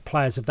can look at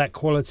players of that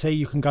quality.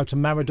 You can go to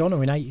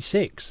Maradona in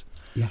 86.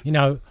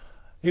 Yeah.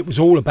 It was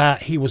all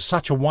about, he was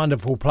such a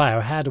wonderful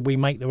player. How do we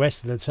make the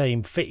rest of the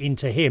team fit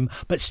into him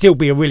but still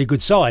be a really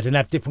good side and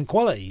have different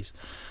qualities?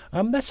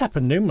 That's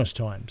happened numerous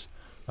times.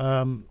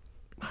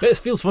 It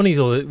feels funny,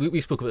 though. We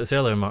spoke about this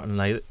earlier, Martin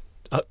and I.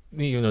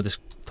 Just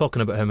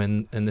talking about him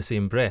in the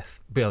same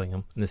breath,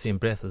 Bellingham, in the same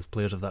breath as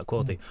players of that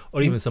quality,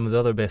 or even some of the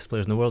other best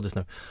players in the world just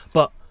now.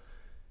 But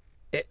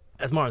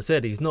as Martin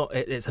said, he's not.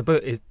 It's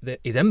about his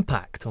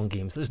impact on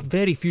games. There's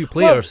very few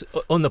players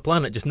on the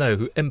planet just now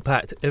who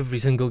impact every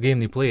single game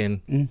they play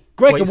in.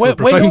 Greg, quite so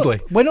profoundly.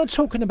 We're not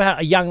talking about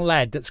a young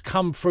lad that's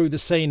come through the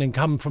scene and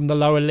come from the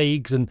lower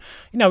leagues, and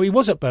he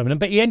was at Birmingham,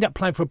 but he ended up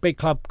playing for a big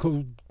club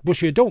called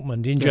Borussia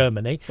Dortmund in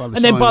Germany,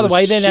 and then, by the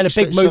way, then had a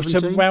big move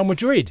 17. To Real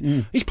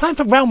Madrid. He's playing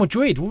for Real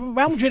Madrid.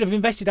 Real Madrid have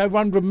invested over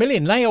 100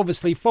 million. They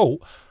obviously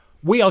thought,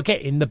 we are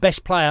getting the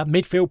best player,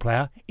 midfield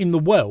player in the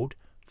world.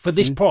 For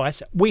this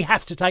price, we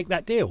have to take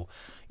that deal.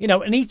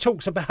 And he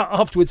talks about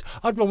afterwards,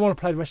 I'd want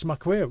to play the rest of my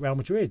career at Real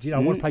Madrid. I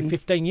want to play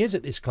 15 years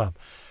at this club.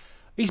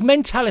 His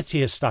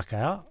mentality has stuck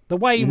out. The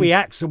way he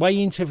reacts, the way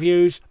he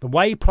interviews, the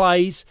way he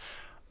plays.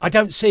 I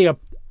don't see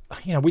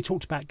we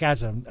talked about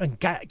Gazza, and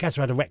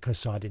Gazza had a reckless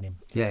side in him.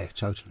 Yeah,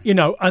 totally.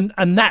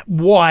 And that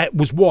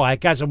why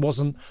Gazza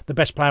wasn't the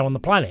best player on the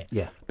planet.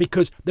 Yeah.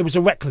 Because there was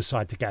a reckless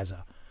side to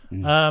Gazza.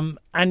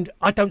 And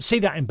I don't see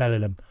that in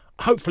Bellingham.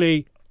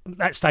 Hopefully,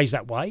 that stays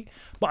that way.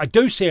 But I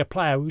do see a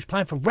player who's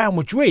playing for Real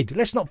Madrid.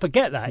 Let's not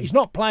forget that. He's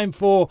not playing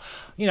for,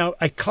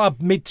 a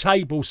club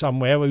mid-table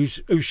somewhere who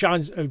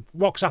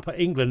rocks up at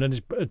England and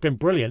has been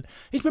brilliant.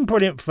 He's been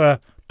brilliant for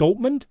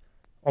Dortmund.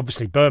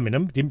 Obviously,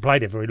 Birmingham didn't play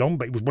there very long,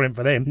 but he was brilliant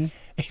for them. Mm.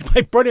 He's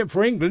played brilliant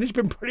for England. He's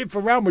been brilliant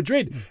for Real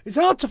Madrid. It's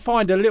hard to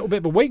find a little bit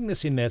of a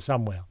weakness in there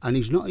somewhere. And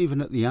he's not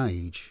even at the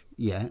age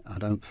yet, I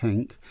don't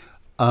think,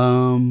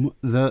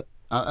 that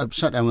I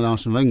sat down with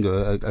Arsene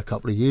Wenger a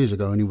couple of years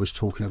ago, and he was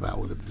talking about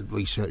all the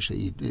research that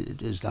he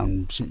has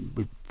done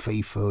with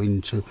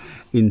FIFA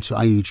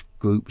into age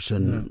groups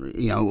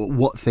and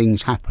what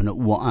things happen at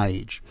what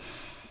age.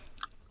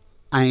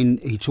 And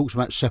he talks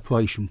about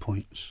separation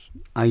points,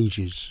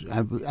 ages,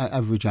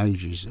 average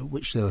ages at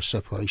which there are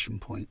separation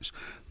points,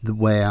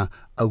 where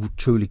a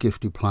truly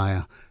gifted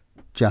player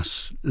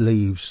just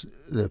leaves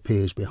their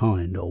peers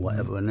behind or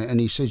whatever. And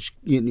he says,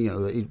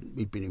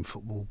 he'd been in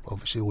football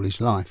obviously all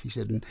his life. He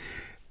said, and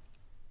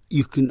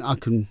you can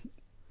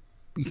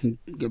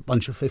get a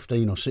bunch of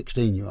 15 or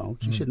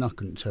 16-year-olds. He said, and I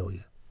couldn't tell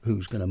you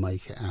who's going to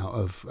make it out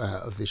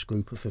of this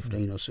group of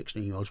 15 or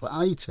 16-year-olds. But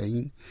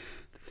 18,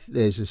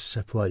 there's a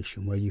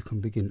separation where you can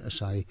begin to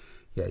say,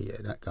 yeah,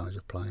 that guy's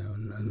a player,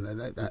 and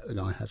that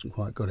guy hasn't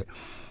quite got it.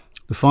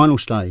 The final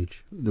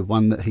stage, the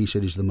one that he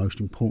said is the most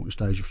important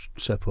stage of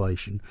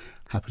separation,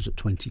 happens at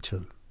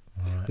 22.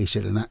 Right. He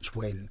said, and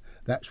when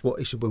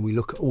we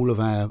look at all of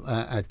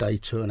our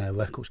data and our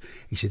records,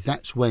 he said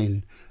that's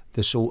when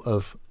the sort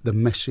of the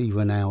Messi,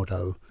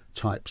 Ronaldo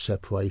type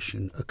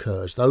separation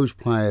occurs. Those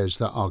players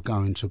that are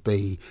going to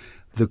be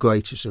the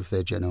greatest of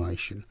their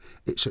generation,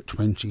 it's at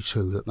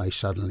 22 that they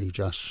suddenly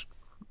just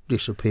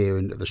disappear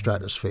into the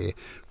stratosphere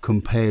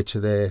compared to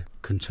their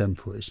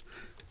contemporaries.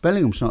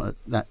 Bellingham's not at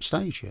that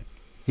stage yet.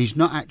 He's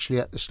not actually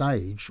at the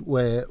stage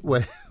where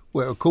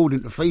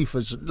according to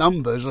FIFA's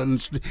numbers,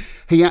 and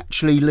he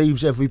actually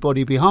leaves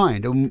everybody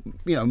behind. And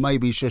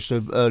maybe he's just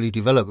an early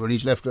developer and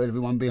he's left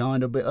everyone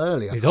behind a bit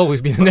earlier. He's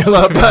always been an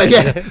early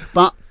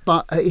developer.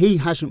 But he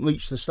hasn't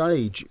reached the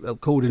stage,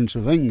 according to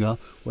Wenger,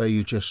 where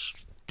you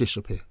just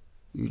disappear.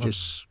 You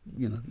just,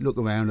 look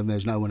around and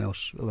there's no one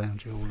else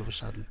around you all of a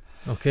sudden.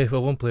 Okay,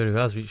 well, one player who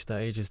has reached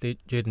that age is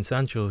Jadon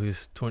Sancho,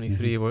 who's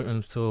 23,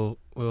 and so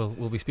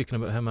we'll be speaking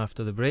about him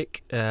after the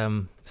break.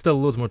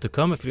 Still loads more to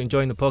come. If you're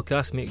enjoying the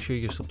podcast, make sure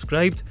you're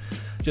subscribed.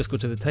 Just go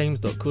to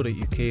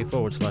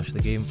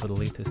thetimes.co.uk/thegame for the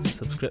latest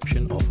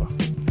subscription offer.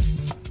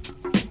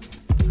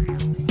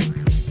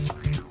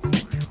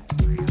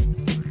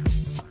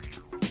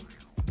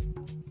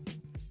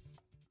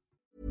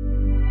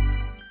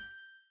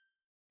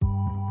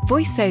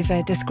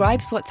 VoiceOver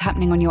describes what's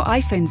happening on your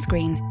iPhone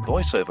screen,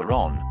 VoiceOver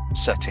on,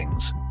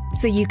 settings,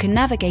 so you can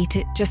navigate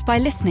it just by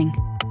listening.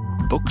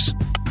 books,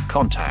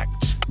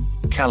 contacts,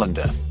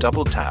 calendar,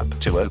 double tap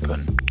to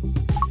open.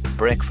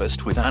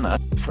 Breakfast with Anna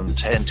from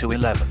 10 to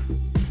 11.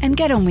 And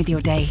get on with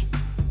your day.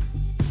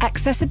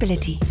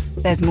 Accessibility.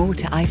 There's more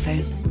to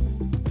iPhone.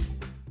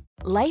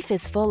 Life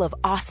is full of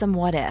awesome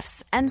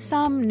what-ifs, and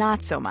some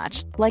not so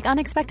much, like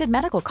unexpected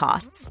medical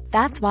costs.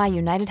 That's why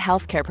United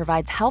Healthcare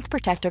provides Health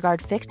Protector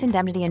Guard fixed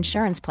indemnity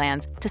insurance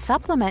plans to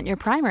supplement your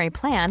primary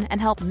plan and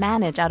help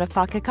manage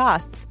out-of-pocket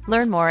costs.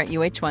 Learn more at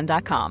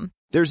uh1.com.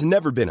 There's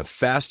never been a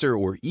faster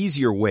or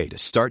easier way to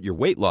start your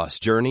weight loss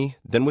journey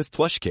than with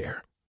PlushCare.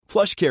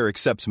 PlushCare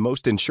accepts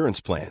most insurance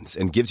plans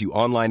and gives you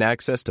online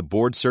access to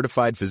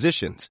board-certified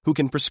physicians who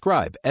can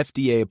prescribe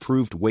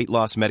FDA-approved weight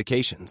loss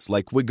medications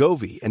like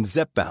Wegovy and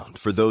Zepbound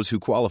for those who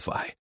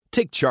qualify.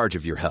 Take charge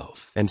of your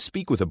health and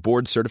speak with a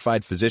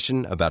board-certified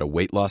physician about a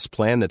weight loss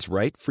plan that's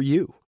right for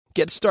you.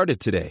 Get started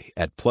today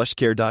at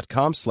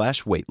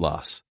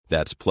plushcare.com/weight-loss.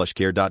 That's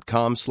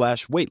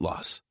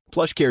plushcare.com/weight-loss.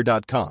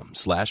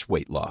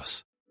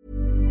 plushcare.com/weight-loss.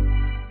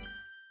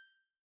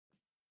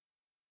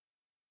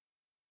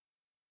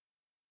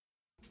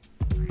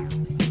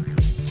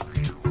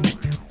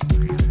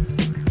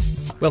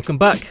 Welcome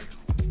back.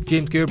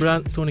 James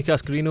Gearbrandt, Tony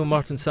Cascarino,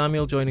 Martin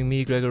Samuel joining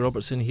me, Gregor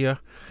Robertson here.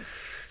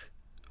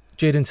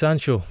 Jadon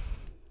Sancho.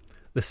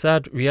 The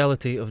sad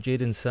reality of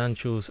Jadon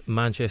Sancho's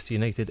Manchester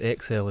United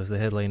exile is the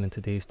headline in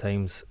today's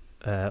Times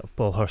of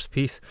Paul Hurst's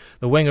piece.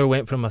 The winger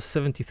went from a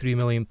 £73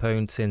 million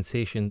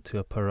sensation to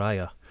a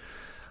pariah.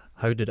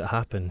 How did it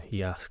happen,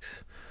 he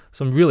asks.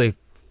 Some really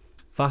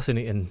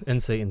fascinating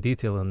insight and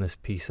detail in this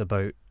piece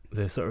about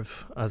the sort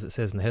of, as it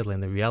says in the headline,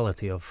 the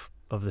reality of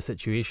the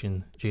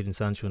situation Jadon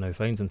Sancho now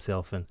finds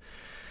himself in.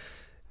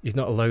 He's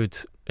not allowed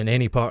in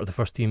any part of the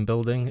first team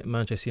building at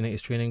Manchester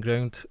United's training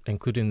ground,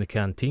 including the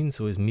canteen,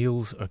 so his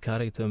meals are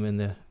carried to him in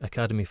the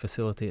academy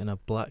facility in a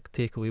black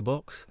takeaway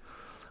box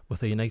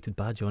with a United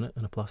badge on it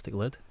and a plastic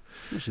lid.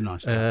 That's a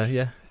nice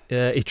touch.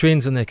 He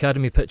trains on the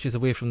academy pitches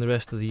away from the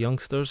rest of the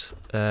youngsters,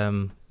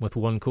 with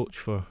one coach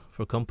for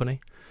company.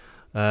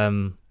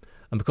 And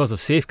because of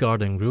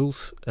safeguarding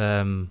rules,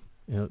 the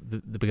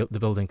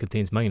building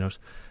contains minors,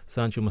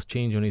 Sancho must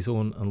change on his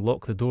own and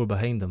lock the door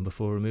behind him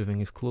before removing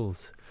his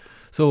clothes.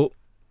 So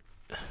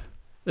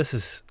this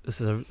is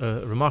a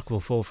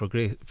remarkable fall from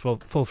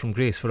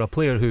grace for a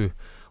player who,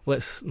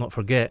 let's not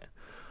forget,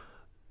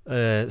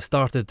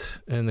 started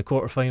in the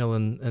quarter-final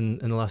in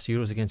the last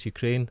Euros against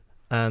Ukraine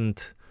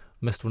and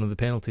missed one of the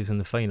penalties in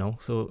the final.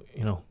 So,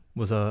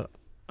 was an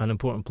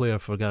important player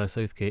for Gareth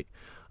Southgate.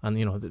 And,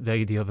 the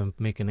idea of him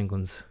making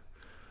England's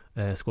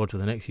squad for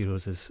the next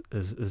Euros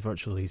is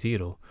virtually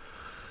zero.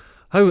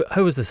 How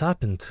has this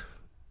happened?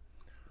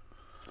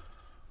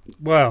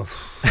 Well,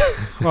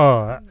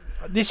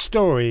 this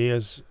story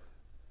has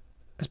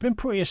been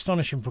pretty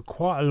astonishing for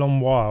quite a long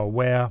while,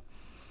 where,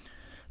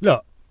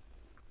 look,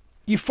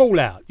 you fall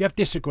out, you have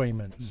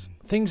disagreements,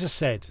 things are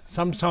said,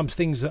 sometimes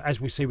things that,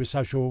 as we see with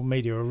social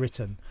media, are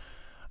written,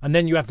 and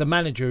then you have the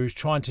manager who's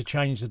trying to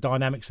change the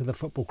dynamics of the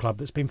football club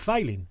that's been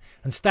failing,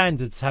 and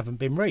standards haven't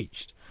been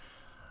reached.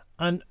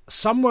 And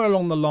somewhere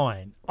along the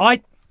line,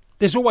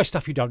 there's always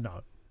stuff you don't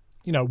know.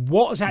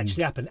 What has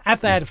actually happened?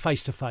 Have they had a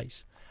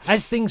face-to-face?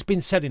 Has things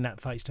been said in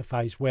that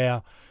face-to-face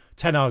where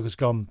Ten Hag has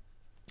gone,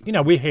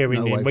 we're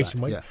hearing in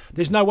recent weeks,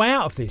 there's no way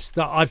out of this,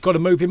 that I've got to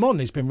move him on.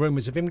 There's been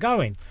rumours of him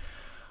going.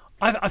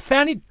 I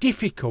found it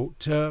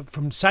difficult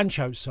from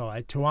Sancho's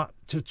side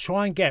to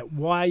try and get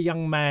why a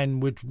young man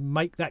would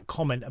make that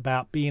comment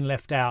about being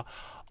left out.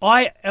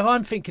 If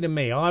I'm thinking of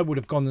me, I would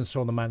have gone and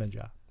saw the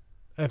manager.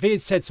 If he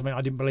had said something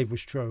I didn't believe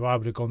was true, I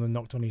would have gone and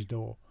knocked on his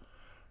door.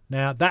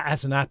 Now, that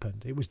hasn't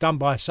happened. It was done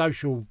by a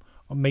social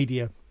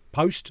media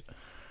post,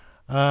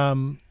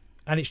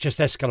 and it's just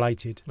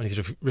escalated. And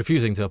he's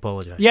refusing to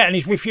apologise. Yeah, and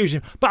he's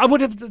refusing. But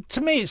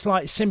to me, it's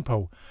like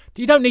simple.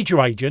 You don't need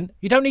your agent.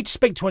 You don't need to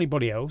speak to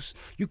anybody else.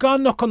 You go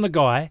and knock on the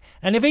guy,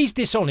 and if he's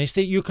dishonest,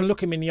 you can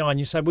look him in the eye and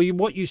you say, well,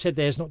 what you said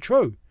there is not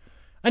true.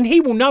 And he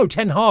will know,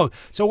 Ten Hag.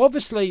 So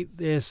obviously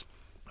there's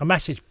a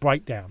massive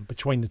breakdown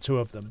between the two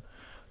of them.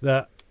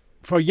 That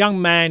for a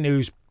young man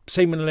who's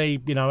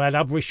seemingly, had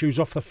other issues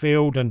off the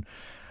field and,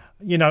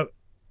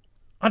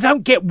 I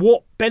don't get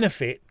what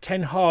benefit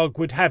Ten Hag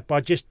would have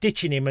by just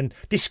ditching him and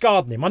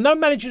discarding him. I know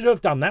managers who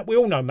have done that. We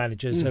all know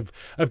managers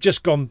have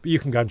just gone, you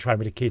can go and train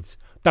with the kids.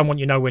 Don't want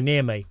you nowhere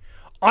near me.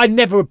 I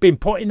never have been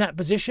put in that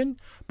position,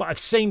 but I've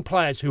seen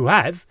players who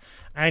have,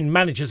 and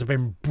managers have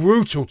been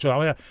brutal to them.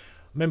 I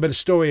remember the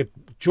story of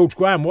George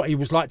Graham, what he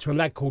was like to a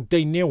lad called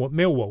Dean Neal at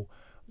Millwall.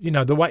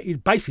 The way he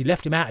basically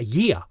left him out a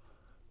year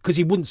because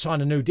he wouldn't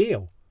sign a new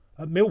deal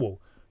at Millwall.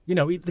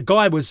 The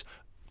guy was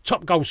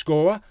top goal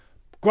scorer.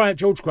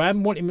 George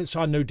Graham wanted him to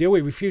sign a new deal.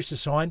 He refused to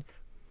sign,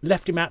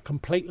 left him out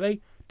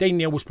completely. Dean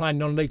Neal was playing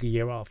non-league a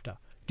year after.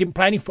 Didn't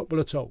play any football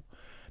at all.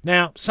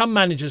 Now, some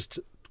managers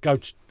go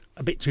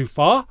a bit too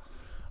far.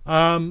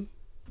 So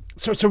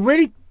it's a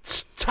really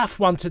tough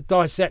one to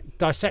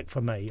dissect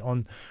for me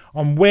on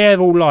where it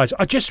all lies.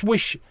 I just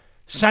wish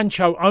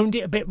Sancho owned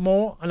it a bit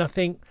more. And I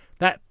think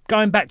that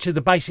going back to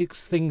the basic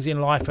things in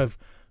life of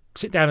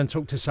sit down and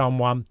talk to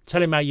someone,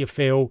 tell him how you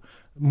feel,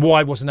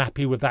 why I wasn't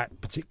happy with that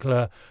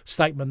particular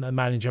statement that the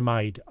manager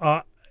made.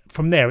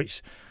 From there,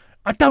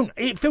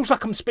 it feels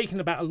like I'm speaking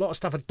about a lot of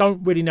stuff. I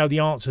don't really know the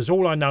answers.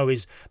 All I know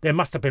is there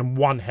must have been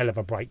one hell of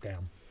a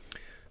breakdown.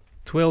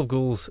 12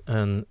 goals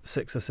and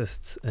 6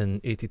 assists in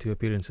 82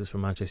 appearances for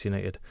Manchester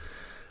United.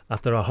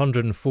 After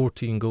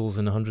 114 goals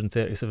in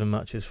 137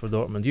 matches for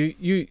Dortmund.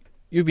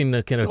 You've been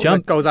a kind of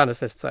champion. Goals and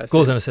assists, I assume.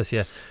 Goals and assists,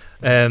 yeah.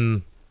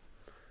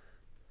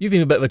 You've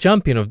been a bit of a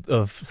champion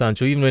of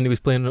Sancho. Even when he was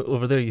playing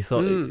over there, you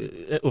thought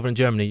over in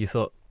Germany, you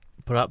thought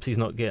perhaps he's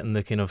not getting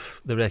the kind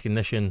of the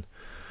recognition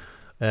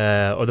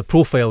or the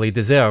profile he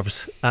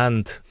deserves.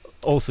 And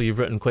also, you've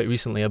written quite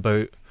recently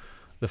about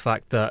the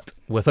fact that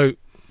without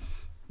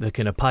the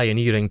kind of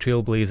pioneering,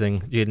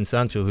 trailblazing Jadon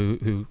Sancho,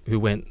 who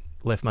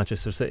left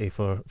Manchester City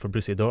for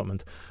Borussia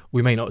Dortmund,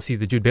 we might not see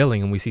the Jude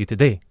Bellingham we see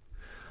today.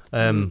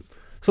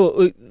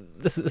 So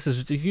this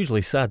is a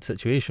hugely sad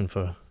situation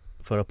for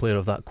a player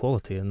of that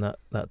quality and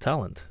that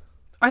talent.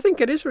 I think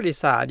it is really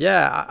sad.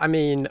 Yeah, I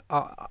mean,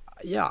 I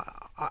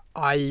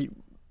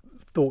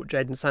thought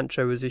Jadon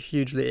Sancho was a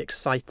hugely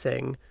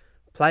exciting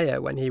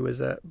player when he was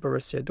at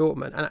Borussia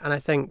Dortmund, and I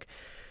think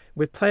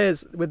with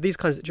players with these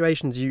kind of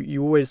situations,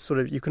 you always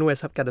you can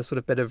always get a sort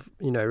of bit of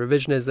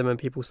revisionism and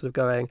people sort of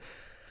going,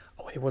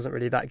 oh, he wasn't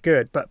really that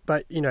good, but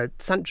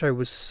Sancho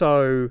was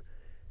so.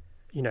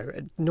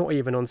 Not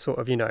even on sort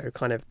of,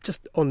 kind of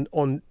just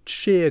on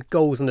sheer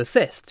goals and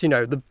assists,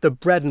 the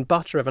bread and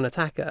butter of an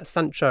attacker.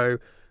 Sancho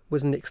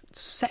was an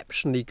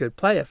exceptionally good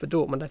player for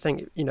Dortmund. I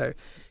think,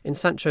 in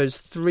Sancho's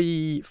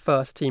 3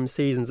 first-team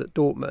seasons at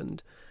Dortmund,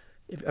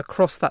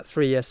 across that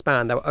 3-year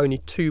span, there were only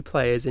 2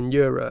 players in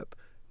Europe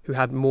who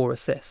had more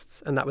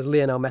assists, and that was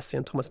Lionel Messi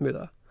and Thomas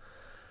Müller.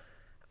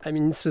 I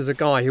mean, this was a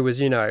guy who was,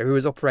 who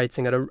was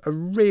operating at a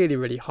really,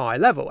 really high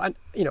level. And,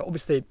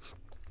 obviously,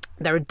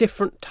 there are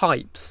different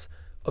types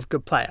of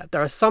good player.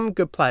 There are some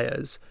good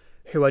players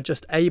who are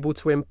just able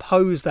to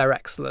impose their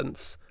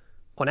excellence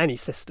on any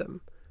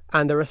system.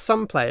 And there are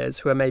some players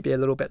who are maybe a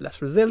little bit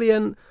less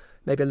resilient,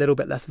 maybe a little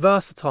bit less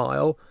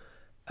versatile,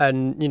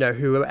 and,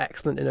 who are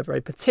excellent in a very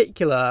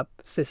particular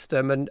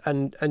system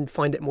and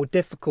find it more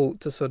difficult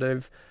to sort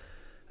of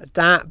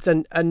adapt.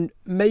 And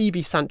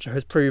maybe Sancho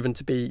has proven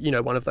to be,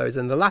 one of those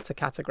in the latter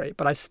category.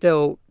 But I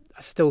still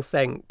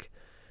think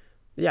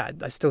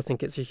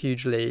it's a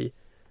hugely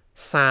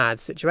sad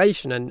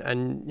situation,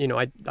 and you know,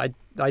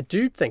 I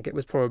do think it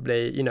was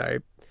probably, you know,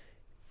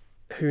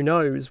 who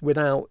knows,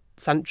 without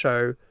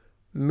Sancho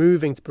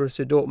moving to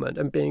Borussia Dortmund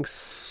and being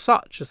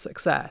such a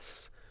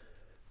success,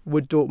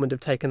 would Dortmund have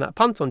taken that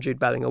punt on Jude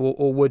Bellingham,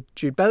 or would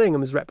Jude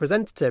Bellingham's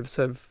representatives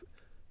have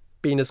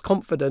been as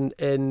confident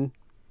in?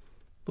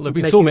 Well, there've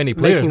been so many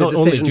players, not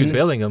only Jude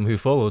Bellingham, who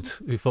followed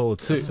suit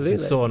Absolutely. and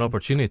saw an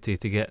opportunity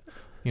to get,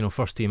 you know,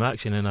 first team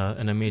action in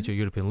a major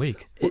European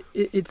league.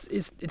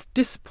 It's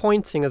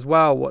disappointing as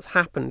well what's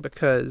happened,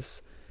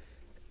 because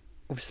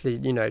obviously,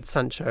 you know,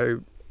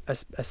 Sancho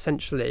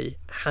essentially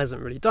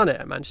hasn't really done it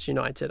at Manchester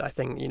United. I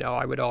think, you know,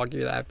 I would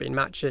argue there have been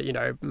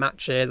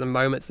matches and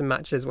moments in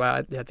matches where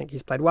I think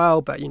he's played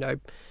well, but, you know,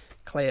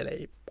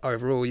 clearly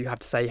overall you have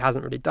to say he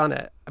hasn't really done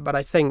it. But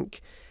I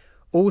think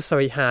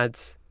also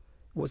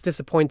what's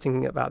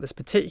disappointing about this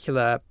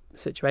particular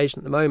situation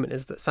at the moment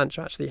is that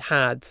Sancho actually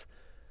had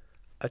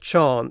a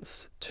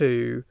chance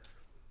to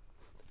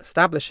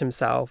establish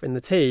himself in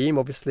the team.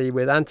 Obviously,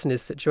 with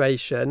Antony's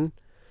situation,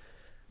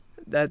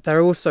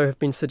 there also have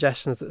been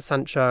suggestions that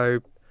Sancho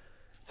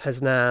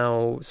has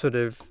now sort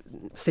of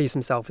sees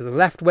himself as a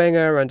left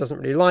winger and doesn't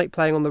really like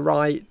playing on the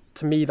right.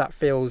 To me, that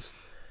feels...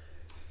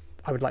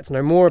 I would like to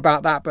know more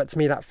about that, but to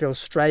me that feels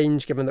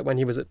strange, given that when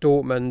he was at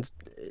Dortmund,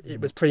 it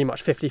was pretty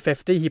much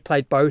 50-50. He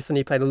played both, and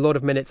he played a lot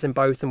of minutes in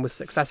both and was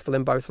successful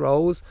in both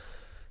roles.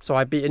 So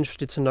I'd be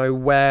interested to know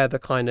where the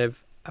kind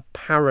of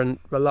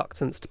apparent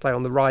reluctance to play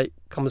on the right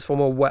comes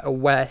from, or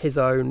where his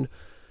own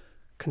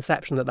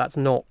conception that that's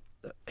not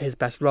his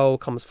best role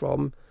comes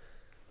from.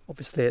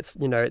 Obviously, it's,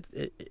 you know,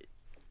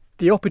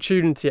 the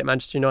opportunity at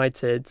Manchester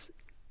United,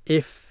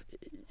 if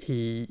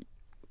he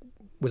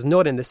was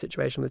not in this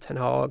situation with Ten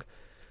Hag,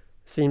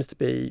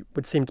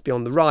 would seem to be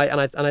on the right,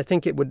 and I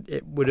think it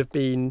would have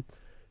been,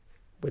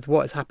 with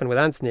what has happened with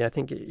Antony, I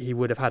think he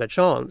would have had a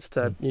chance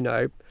to, you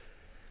know.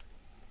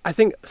 I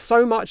think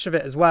so much of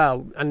it as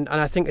well, and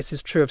I think this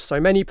is true of so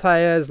many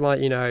players, like,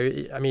 you know,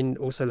 I mean,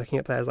 also looking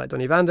at players like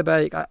Donny van der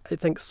Beek, I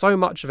think so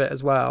much of it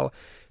as well,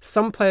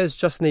 some players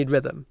just need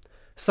rhythm.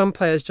 Some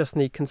players just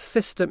need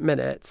consistent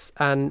minutes,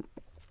 and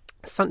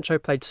Sancho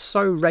played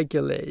so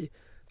regularly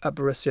at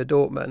Borussia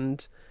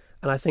Dortmund,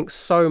 and I think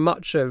so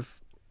much of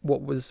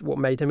what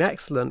made him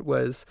excellent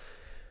was,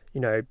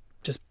 you know,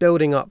 just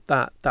building up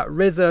that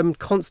rhythm,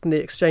 constantly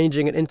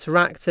exchanging and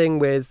interacting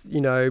with, you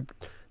know,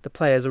 the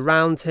players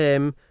around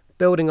him,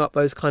 building up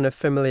those kind of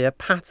familiar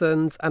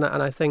patterns, and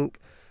I think,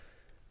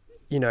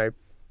 you know,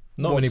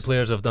 not many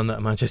players have done that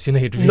at Manchester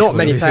United recently. Not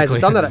many players have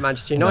done that at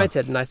Manchester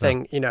United, and I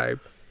think, you know,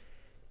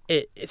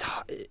 it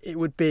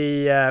would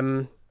be.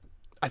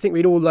 I think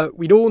we'd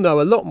all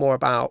know a lot more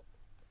about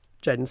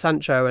Jadon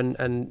Sancho,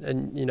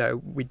 and you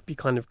know, we'd be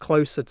kind of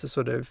closer to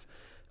sort of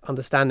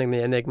understanding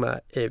the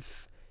enigma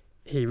if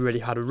he really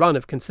had a run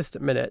of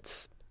consistent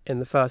minutes in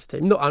the first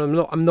team.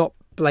 I'm not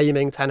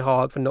blaming Ten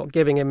Hag for not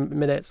giving him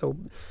minutes, or,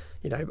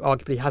 you know,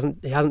 arguably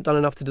he hasn't done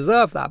enough to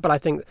deserve that. But I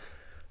think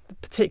the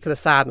particular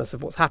sadness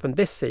of what's happened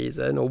this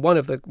season, or one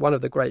of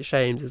the great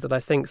shames, is that I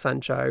think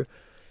Sancho,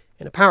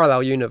 in a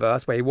parallel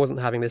universe where he wasn't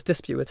having this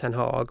dispute with Ten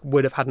Hag,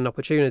 would have had an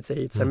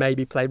opportunity to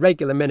maybe play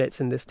regular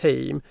minutes in this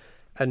team,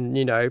 and,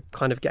 you know,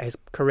 kind of get his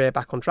career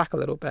back on track a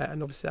little bit.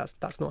 And obviously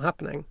that's not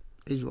happening.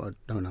 Here's what I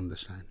don't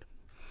understand.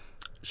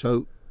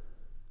 So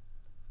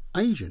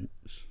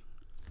agents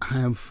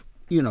have,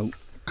 you know,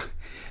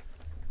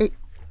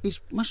 it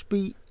must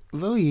be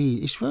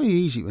it's very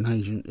easy to an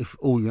agent if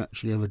all you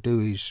actually ever do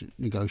is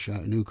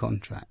negotiate a new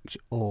contract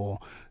or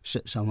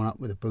set someone up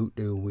with a boot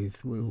deal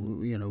with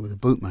a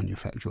boot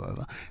manufacturer or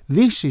whatever.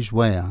 This is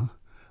where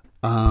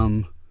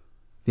the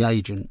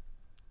agent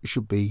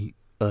should be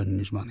earning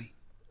his money.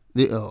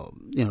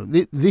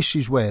 This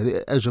is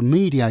where, as a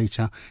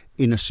mediator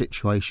in a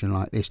situation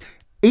like this,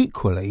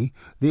 equally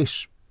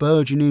this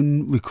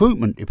burgeoning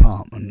recruitment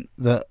department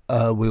that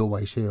we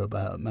always hear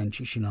about at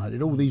Manchester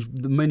United, all the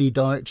many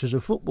directors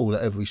of football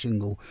that every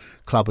single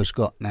club has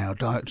got now,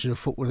 directors of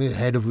football, the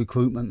head of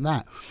recruitment,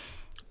 that.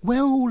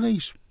 Where are all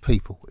these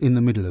people in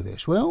the middle of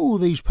this? Where are all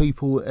these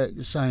people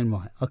saying,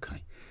 right,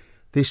 okay,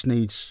 this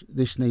needs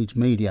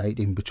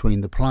mediating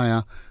between the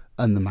player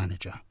and the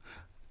manager?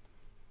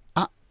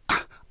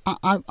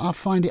 I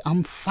find it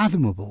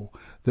unfathomable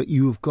that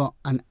you have got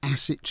an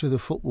asset to the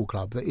football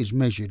club that is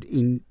measured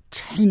in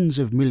tens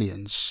of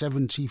millions.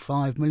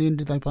 75 million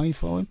did they pay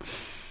for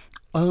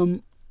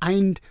him?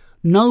 And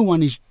no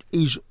one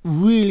is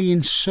really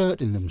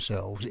inserting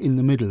themselves in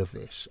the middle of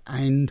this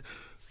and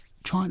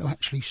trying to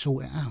actually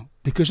sort it out.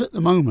 Because at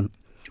the moment,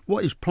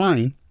 what is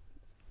playing,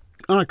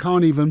 I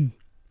can't even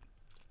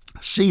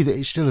see that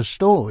it's still a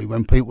story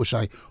when people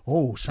say,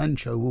 oh,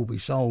 Sancho will be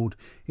sold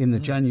in the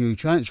January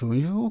transfer. And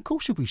you go, well, of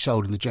course he'll be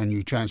sold in the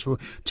January transfer.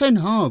 Ten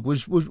Hag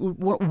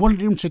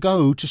wanted him to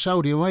go to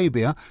Saudi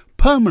Arabia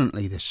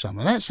permanently this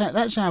summer.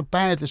 That's how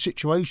bad the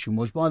situation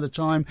was by the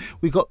time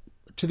we got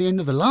to the end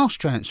of the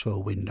last transfer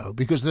window,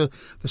 because the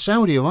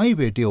Saudi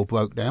Arabia deal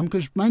broke down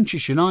because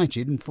Manchester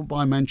United, and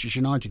by Manchester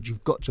United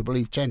you've got to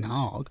believe Ten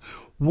Hag,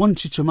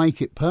 wanted to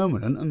make it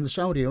permanent, and the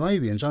Saudi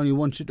Arabians only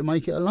wanted to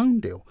make it a loan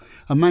deal.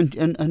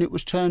 And it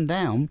was turned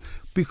down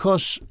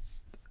because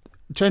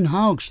Ten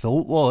Hag's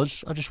thought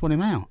was, I just want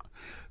him out.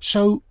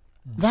 So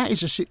that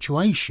is a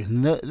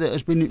situation that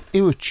has been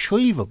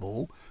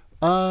irretrievable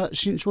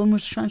since when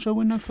was the transfer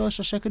window? 1st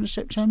or 2nd of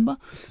September?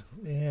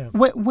 Yeah.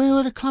 Where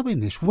are the club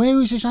in this?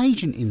 Where is his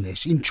agent in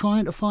this? In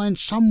trying to find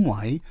some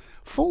way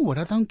forward?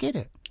 I don't get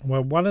it.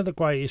 Well, one of the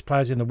greatest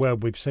players in the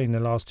world we've seen the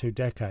last 2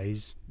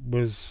 decades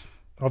was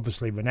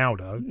obviously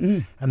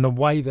Ronaldo, and the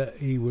way that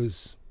he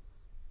was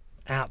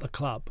out the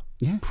club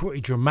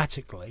pretty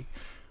dramatically,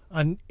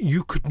 and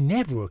you could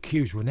never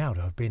accuse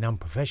Ronaldo of being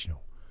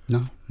unprofessional.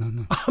 No.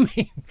 I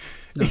mean,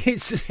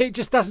 it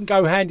just doesn't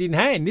go hand in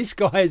hand. This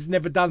guy has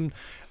never done.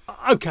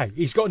 Okay,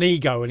 he's got an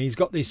ego and he's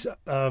got this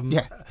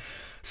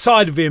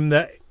side of him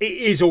that it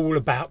is all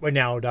about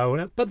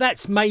Ronaldo, but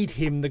that's made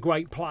him the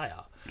great player.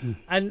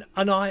 And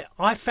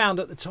I found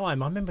at the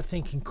time, I remember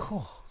thinking,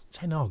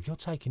 Ten Hag, you're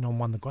taking on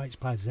one of the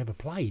greatest players ever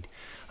played,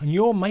 and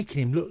you're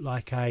making him look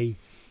like a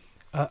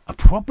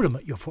problem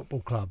at your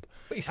football club.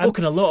 But he's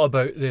spoken a lot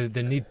about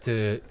the need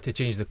to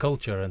change the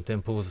culture and to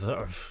impose sort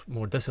of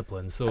more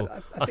discipline. So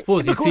I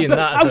suppose you're seeing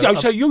that.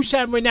 So you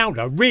saying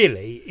Ronaldo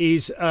really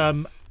is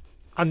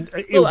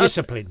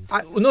ill-disciplined?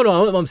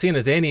 No. What I'm saying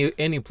is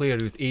any player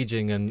who's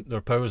ageing and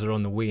their powers are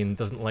on the wane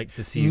doesn't like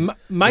to see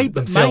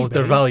themselves,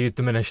 their value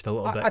diminished a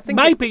little bit. I think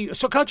maybe.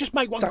 So can I just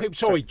make one quick?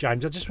 Sorry,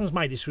 James. I just want to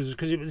make this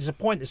because there's a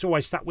point that's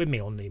always stuck with me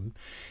on him.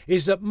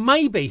 Is that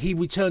maybe he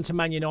returned to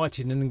Man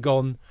United and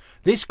gone,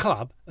 this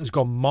club has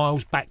gone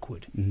miles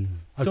backward. Okay?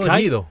 So did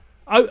he, though.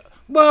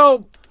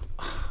 Well,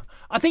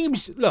 I think he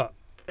was. Look,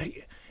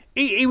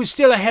 he was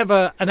still a hell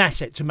of an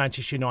asset to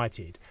Manchester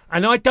United,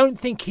 and I don't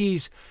think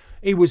he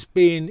was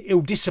being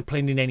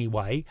ill-disciplined in any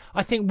way.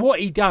 I think what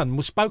he done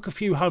was spoke a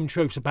few home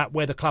truths about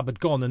where the club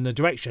had gone and the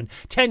direction.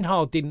 Ten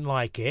Hag didn't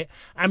like it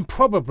and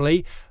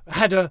probably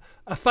had a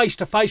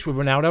face-to-face with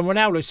Ronaldo. And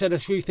Ronaldo said a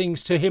few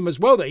things to him as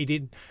well that he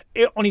did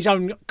on his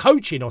own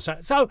coaching or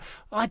something. So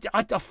I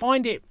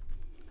find it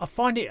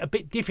a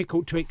bit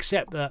difficult to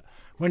accept that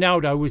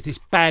Ronaldo was this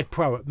bad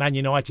pro at Man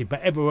United,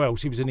 but everywhere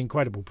else he was an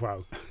incredible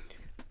pro.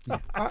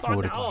 I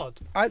find it hard.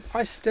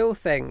 I still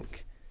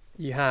think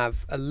you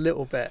have a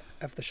little bit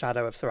of the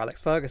shadow of Sir Alex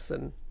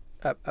Ferguson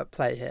at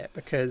play here,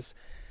 because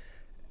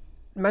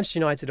Manchester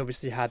United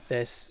obviously had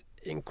this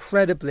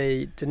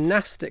incredibly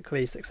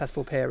dynastically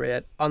successful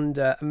period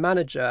under a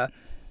manager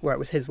where it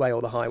was his way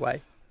or the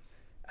highway,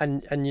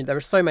 and there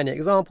are so many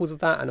examples of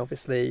that, and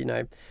obviously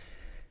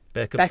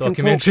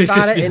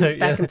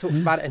Beckham talks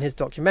about it in his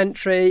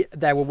documentary.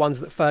 There were ones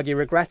that Fergie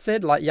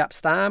regretted, like Jaap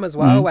Stam as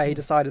well, where he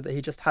decided that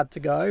he just had to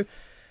go.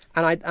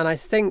 And I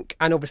think,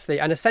 and obviously,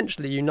 and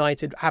essentially,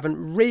 United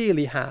haven't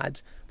really had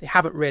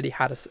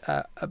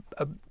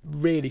a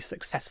really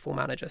successful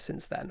manager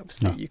since then.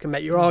 Obviously, you can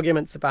make your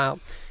arguments about,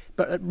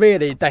 but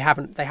really, they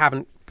haven't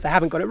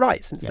got it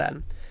right since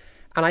then.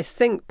 And I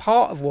think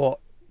part of what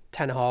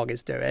Ten Hag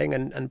is doing,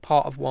 and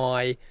part of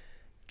why,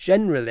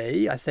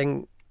 generally, I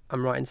think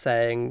I'm right in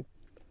saying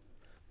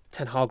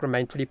Ten Hag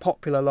remained pretty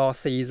popular last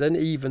season,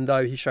 even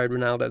though he showed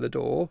Ronaldo the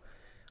door.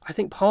 I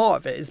think part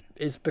of it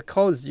is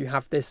because you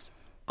have this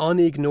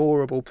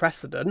unignorable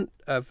precedent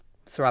of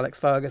Sir Alex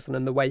Ferguson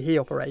and the way he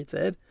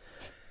operated,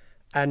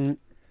 and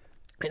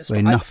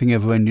nothing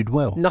ever ended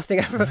well. Nothing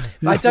ever.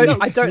 I don't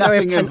know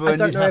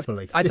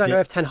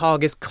if Ten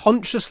Hag is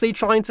consciously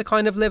trying to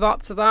kind of live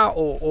up to that,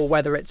 or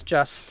whether it's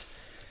just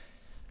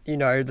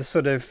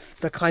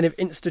the kind of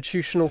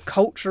institutional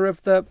culture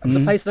of the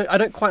place. I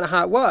don't quite know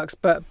how it works,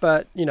 but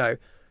there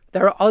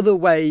are other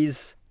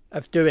ways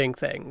of doing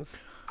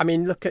things. I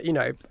mean, look at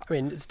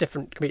it's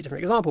different. Can be a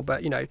different example,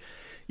 but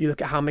you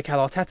look at how Mikel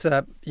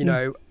Arteta,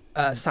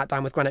 sat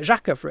down with Granit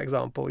Xhaka, for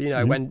example.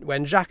 When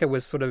Xhaka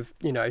was sort of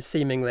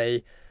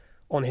seemingly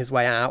on his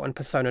way out and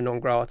persona non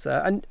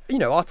grata, and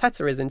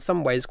Arteta is in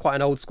some ways quite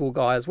an old school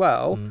guy as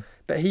well,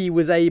 but he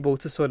was able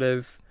to sort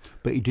of.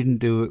 But he didn't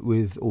do it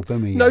with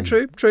Aubameyang. No,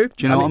 true. Do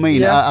you know what I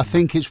mean? Yeah. I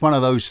think it's one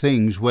of those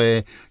things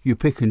where you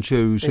pick and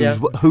choose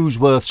who's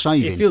worth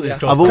saving.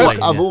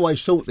 I've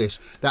always thought this,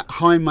 that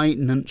high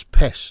maintenance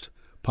pest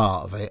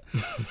part of it.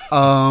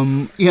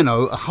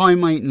 A high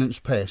maintenance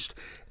pest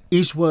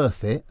is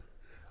worth it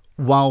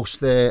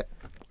whilst they're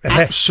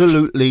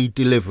absolutely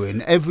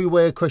delivering.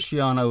 Everywhere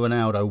Cristiano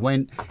Ronaldo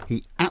went,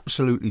 he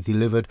absolutely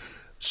delivered.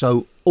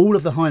 So all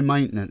of the high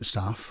maintenance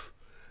stuff.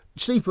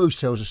 Steve Bruce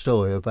tells a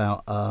story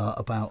about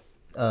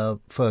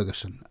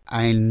Ferguson,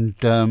 and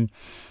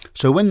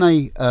so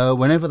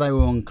whenever they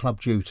were on club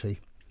duty,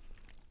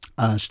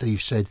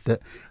 Steve said that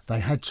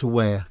they had to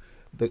wear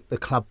the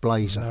club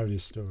blazer. I know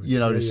this story. You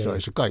know this story.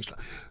 It's a great story.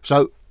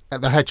 So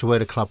they had to wear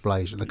the club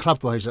blazer. The club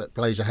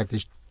blazer had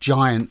this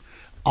giant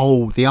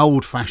the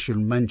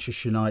old-fashioned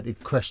Manchester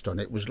United crest on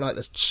it. It was like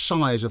the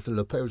size of the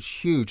lapel. It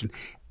was huge, and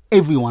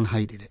everyone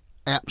hated it.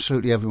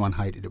 Absolutely everyone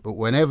hated it. But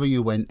whenever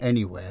you went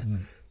anywhere,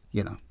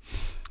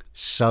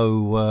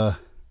 So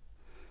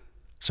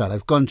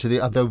they've gone to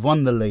they've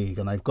won the league,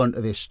 and they've gone to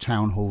this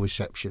town hall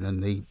reception,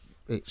 and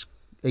its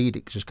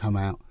edict has come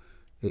out.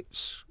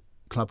 It's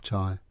club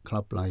tie,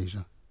 club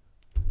blazer,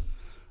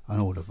 and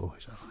all the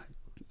boys are like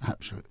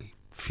absolutely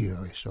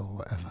furious or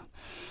whatever.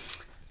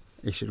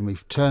 He said, and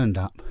we've turned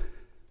up.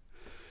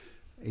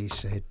 He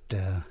said,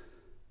 and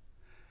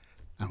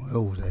we're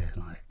all there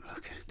like,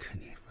 look,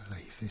 can you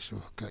believe this?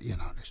 Or, you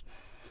know, this.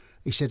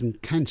 He said, and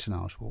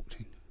Cantona's walked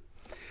in.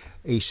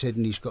 He said,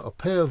 and he's got a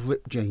pair of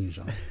ripped jeans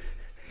on.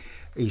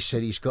 He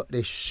said he's got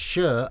this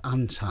shirt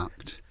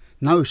untucked,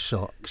 no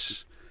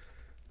socks,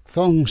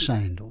 thong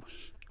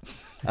sandals.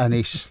 And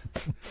he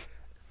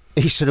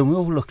said, and we're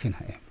all looking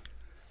at him,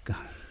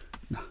 going,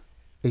 no.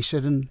 He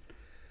said,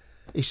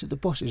 the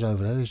boss is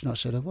over there, he's not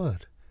said a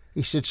word.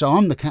 He said, so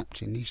I'm the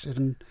captain. He said,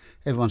 and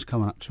everyone's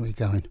coming up to me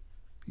going,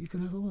 you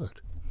can have a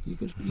word. You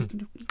can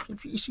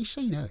is he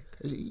seen Eric?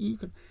 You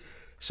can.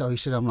 So he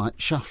said, I'm like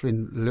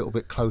shuffling a little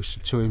bit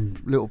closer to him.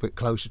 I go,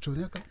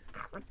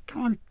 go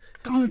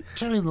on,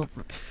 tell him.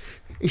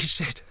 He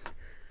said,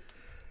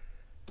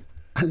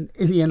 and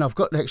in the end I've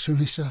got next to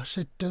him, I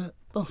said,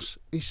 boss,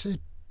 I said,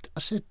 a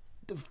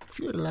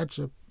few of the lads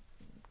are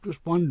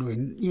just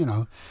wondering, you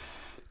know,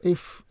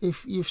 if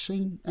you've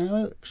seen how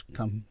Eric's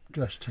come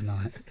dressed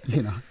tonight,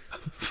 you know.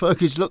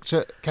 Fergie's looked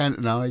at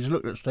Cantona, he's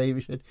looked at Steve,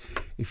 he said,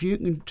 if you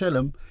can tell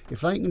them,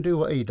 if they can do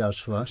what he does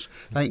for us,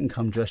 they can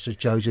come dressed as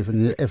Joseph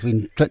in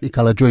every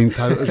Technicolor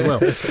Dreamcoat as well.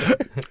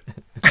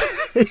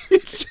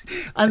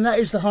 And that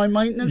is the high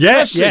maintenance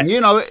dressing.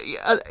 You know,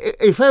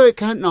 if Eric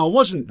Cantona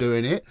wasn't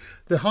doing it,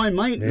 the high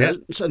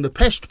maintenance and the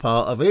pest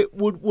part of it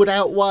would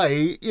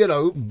outweigh, you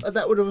know,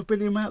 that would have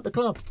been him out the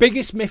club.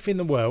 Biggest myth in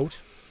the world,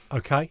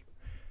 okay?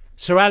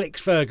 Sir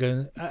Alex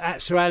Ferguson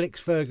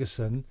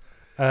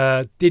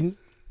didn't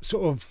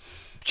sort of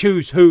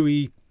choose who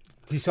he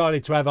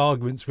decided to have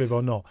arguments with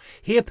or not.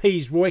 He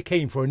appeased Roy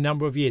Keane for a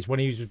number of years when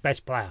he was his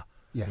best player.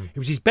 Yeah, it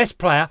was his best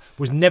player,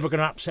 was never going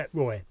to upset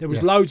Roy. There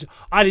was loads.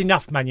 I had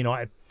enough Man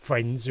United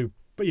friends who,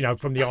 you know,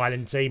 from the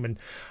Ireland team,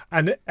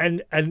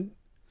 and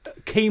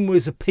Keane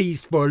was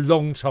appeased for a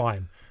long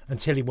time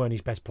until he weren't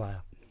his best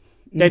player.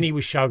 Then he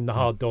was shown the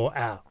hard door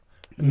out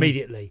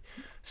immediately.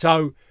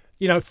 So,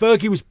 you know,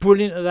 Fergie was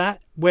brilliant at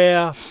that,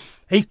 where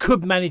he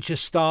could manage a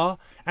star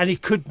and he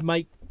could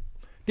make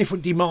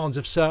different demands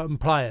of certain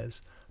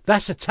players.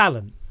 That's a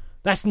talent.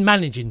 That's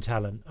managing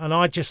talent. And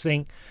I just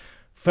think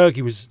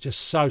Fergie was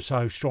just so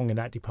strong in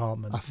that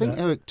department. I think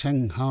Eric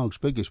Ten Hag's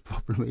biggest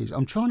problem is,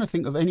 I'm trying to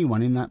think of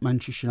anyone in that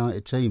Manchester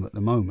United team at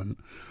the moment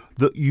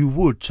that you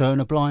would turn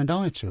a blind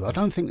eye to. I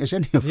don't think there's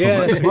any of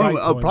them at the moment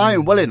are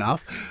playing well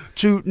enough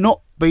to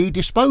not be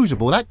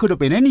disposable. That could have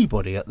been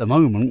anybody at the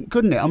moment,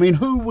 couldn't it? I mean,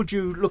 who would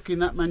you look in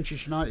that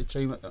Manchester United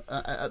team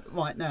at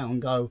right now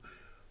and go,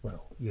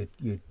 well, you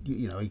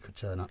know, he could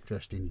turn up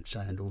dressed in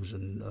sandals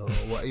and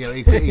you know,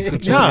 he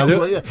could turn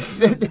up.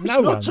 There's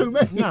not too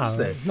many, is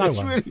there?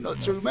 There's really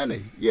not too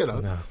many, you know.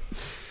 No.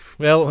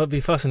 Well, it'll be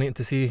fascinating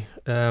to see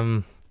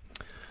how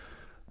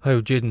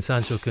Jadon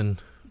Sancho can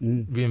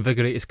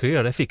reinvigorate his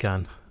career, if he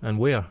can, and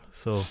where.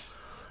 So,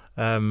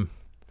 on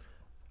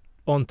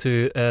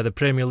to the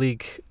Premier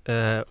League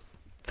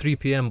 3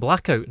 p.m.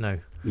 blackout now.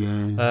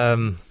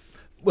 Yeah.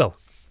 Well,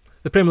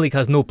 the Premier League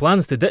has no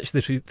plans to ditch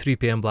the 3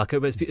 p.m.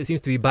 blackout, but it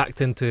seems to be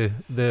backed into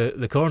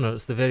the corner.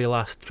 It's the very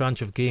last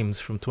tranche of games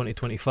from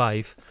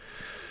 2025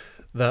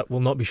 that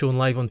will not be shown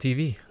live on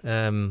TV.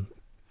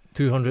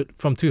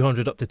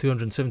 200 up to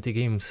 270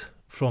 games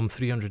from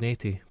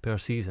 380 per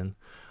season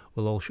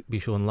will all be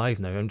shown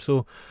live now. And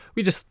so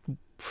we just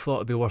thought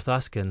it'd be worth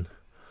asking,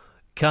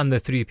 can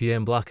the 3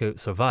 p.m. blackout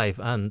survive?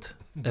 And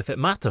if it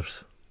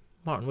matters,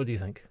 Martin, what do you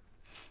think?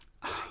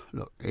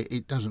 Look,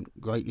 it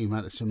doesn't greatly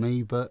matter to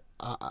me, but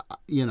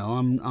you know,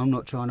 I'm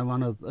not trying to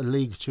run a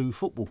League Two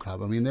football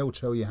club. I mean, they'll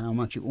tell you how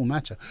much it will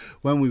matter.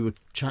 When we were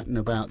chatting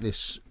about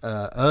this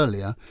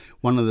earlier,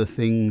 one of the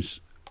things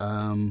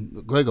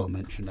that Gregor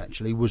mentioned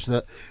actually was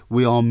that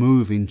we are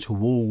moving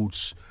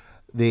towards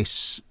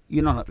this,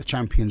 you know, like the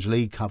Champions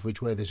League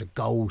coverage where there's a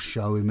goal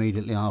show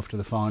immediately after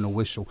the final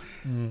whistle.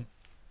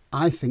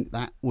 I think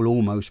that will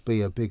almost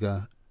be a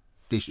bigger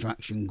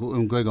distraction.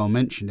 When Gregor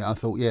mentioned it, I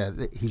thought, yeah,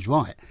 he's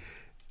right.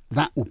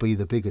 That will be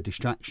the bigger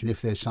distraction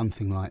if there's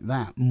something like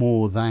that,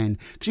 more than,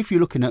 because if you're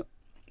looking at,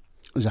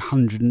 there's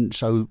 100 and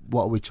so,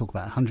 what are we talking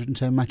about,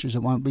 110 matches that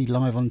won't be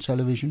live on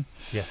television?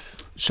 Yes.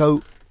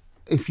 So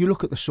if you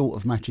look at the sort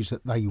of matches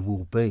that they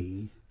will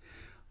be,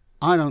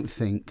 I don't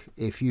think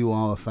if you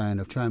are a fan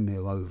of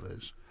Tranmere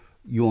Rovers,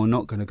 you're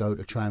not going to go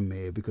to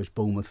Tranmere because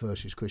Bournemouth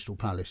versus Crystal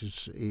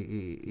Palace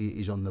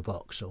is on the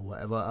box or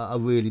whatever. I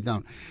really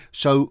don't.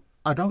 So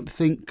I don't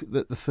think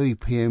that the 3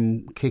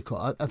 p.m.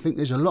 kick-off, I think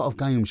there's a lot of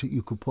games that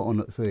you could put on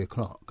at 3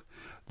 o'clock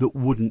that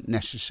wouldn't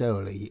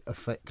necessarily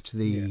affect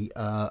the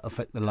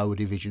lower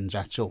divisions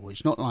at all.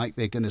 It's not like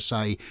they're going to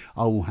say,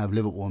 oh, we'll have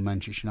Liverpool and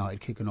Manchester United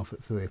kicking off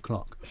at 3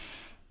 o'clock.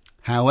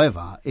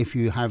 However, if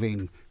you're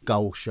having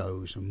goal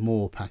shows and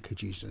more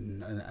packages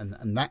and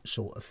that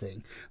sort of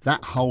thing,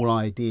 that whole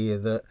idea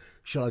that,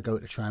 shall I go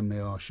to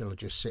Tranmere or shall I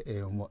just sit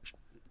here and watch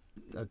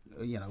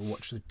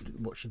watch the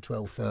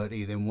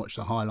 12:30, then watch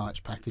the highlights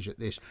package at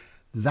this.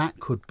 That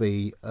could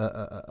be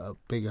a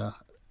bigger.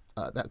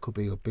 That could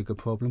be a bigger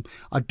problem.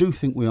 I do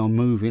think we are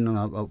moving, and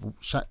I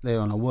sat there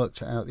and I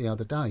worked it out the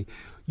other day.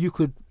 You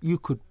could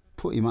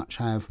pretty much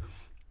have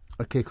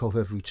a kick-off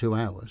every 2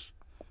 hours,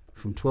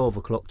 from 12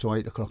 o'clock to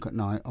 8 o'clock at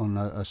night on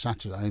a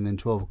Saturday, and then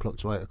 12 o'clock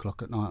to 8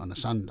 o'clock at night on a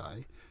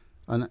Sunday,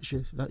 and that's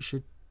your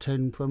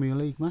 10 Premier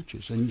League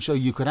matches. And so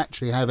you could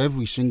actually have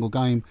every single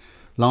game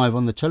live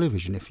on the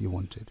television if you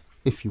wanted.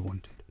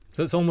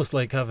 So it's almost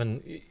like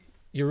having.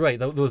 You're right.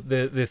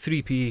 The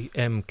 3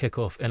 p.m.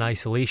 kickoff in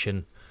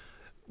isolation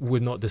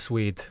would not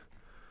dissuade.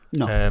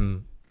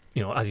 No.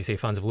 As you say,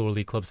 fans of lower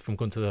league clubs from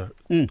going to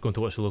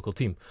watch the local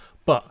team.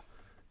 But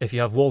if you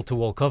have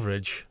wall-to-wall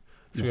coverage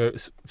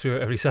throughout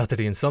every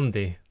Saturday and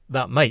Sunday,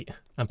 that might.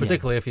 And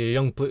particularly if you're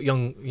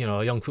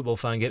a young football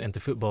fan getting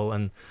into football,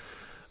 and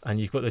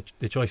you've got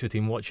the choice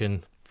between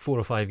watching 4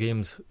 or 5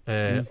 games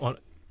on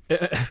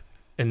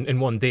in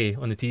one day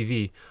on the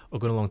TV, or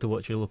going along to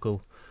watch your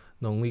local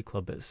non-league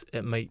club,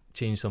 it might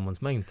change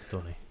someone's mind,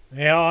 Tony.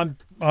 Yeah,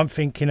 I'm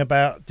thinking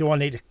about, do I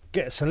need to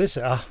get a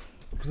solicitor?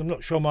 Because I'm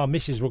not sure my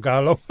missus will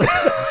go along.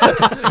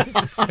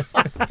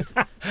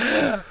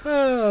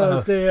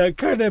 Oh dear,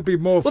 can there be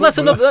more? Well, that's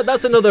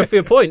another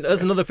fair point.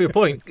 That's another fair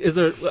point. Is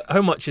there,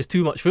 how much is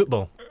too much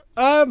football?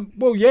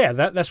 Well, yeah,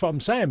 that's what I'm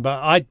saying.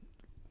 But I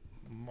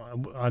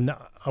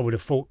would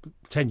have thought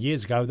 10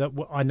 years ago that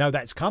I know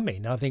that's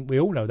coming. I think we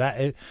all know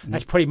that.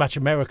 That's pretty much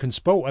American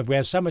sport. We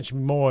have so much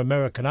more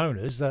American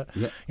owners that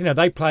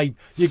they play.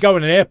 You go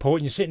in an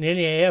airport and you're sitting in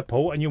the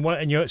airport,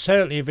 and you're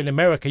certainly if in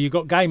America you've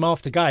got game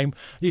after game.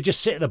 You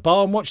just sit at the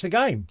bar and watch the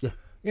game. Yeah.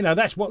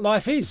 That's what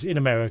life is in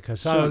America.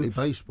 So certainly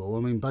baseball. I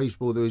mean,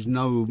 baseball, there is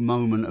no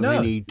moment of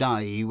any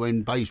day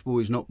when baseball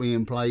is not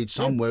being played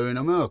somewhere in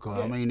America.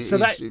 Yeah. I mean, it's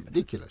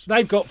ridiculous.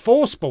 They've got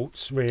 4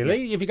 sports,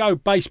 really. Yeah. If you go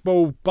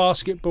baseball,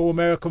 basketball,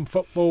 American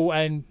football,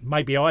 and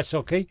maybe ice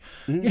hockey,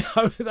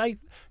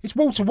 it's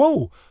wall to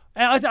wall.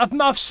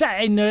 I've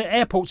sat in the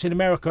airports in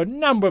America a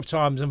number of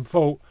times and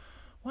thought,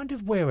 I wonder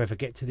if we'll ever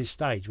get to this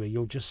stage where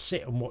you'll just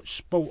sit and watch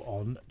sport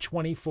on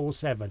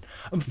 24/7.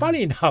 And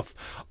funny enough,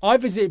 I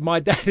visited my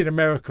dad in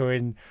America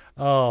in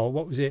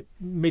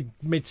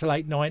mid to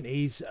late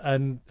 90s,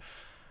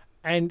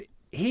 and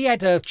he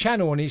had a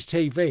channel on his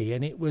TV,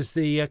 and it was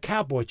the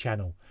Cowboy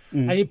Channel.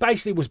 And it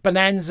basically was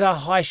Bonanza,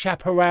 High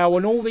Chaparral,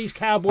 and all these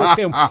cowboy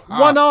films,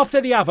 one after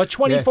the other,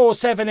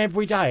 24/7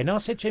 every day. And I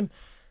said to him,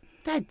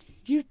 Dad,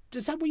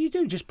 is that what you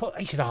do? Just put.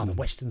 He said, the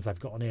westerns they've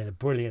got on here, they're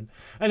brilliant.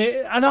 And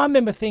I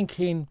remember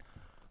thinking,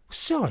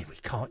 surely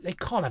they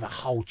can't have a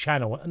whole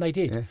channel, and they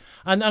did. Yeah.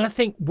 And I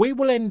think we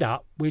will end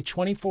up with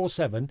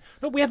 24/7.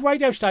 Look, we have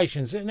radio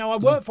stations. I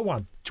work for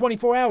one,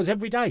 24 hours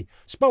every day,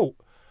 sport.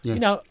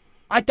 Yeah.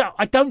 I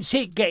don't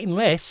see it getting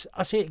less.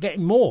 I see it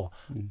getting more.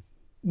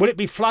 Will it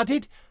be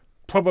flooded?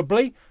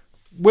 Probably.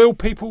 Will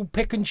people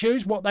pick and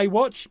choose what they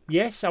watch?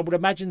 Yes, I would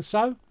imagine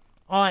so.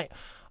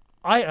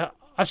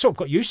 I've sort of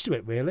got used to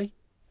it, really.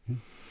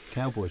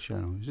 Cowboy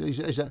Channel.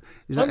 Is that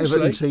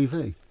Everton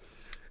TV?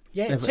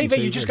 Yeah, Everton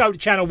TV. You just go to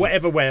channel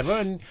whatever,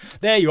 and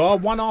there you are,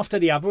 one after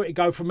the other. It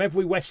go from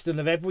every western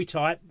of every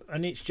type,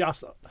 and it's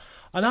just.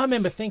 And I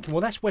remember thinking,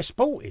 well, that's where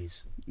sport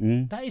is.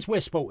 That is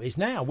where sport is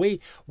now. We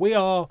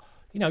are.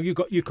 You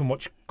can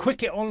watch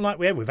cricket on like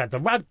we've had the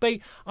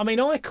rugby. I mean,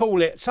 I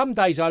call it. Some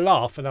days I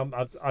laugh, and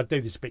I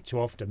do this a bit too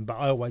often, but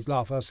I always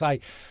laugh. I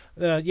say,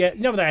 they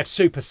have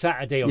Super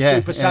Saturday or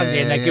Super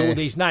Sunday, and they give all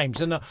these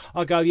names, and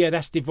I go,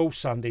 that's Divorce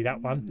Sunday,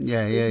 that one.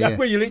 Yeah.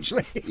 Where you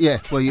literally.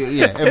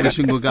 Every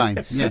single game.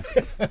 Yeah.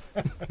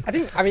 I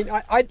don't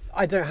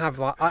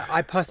have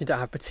I personally don't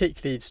have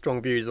particularly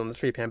strong views on the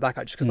 3 p.m.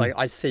 blackout, just because I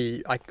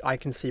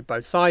can see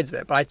both sides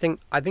of it. But I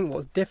think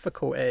what's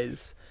difficult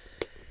is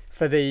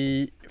for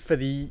the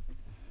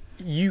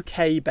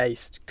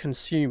UK-based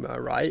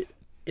consumer, right?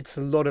 It's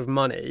a lot of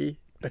money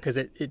because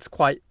it's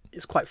quite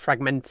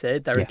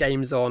fragmented. There are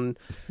games on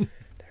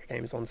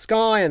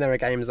Sky, and there are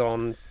games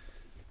on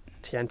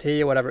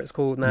TNT or whatever it's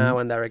called now,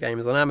 and there are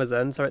games on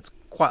Amazon. So it's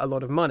quite a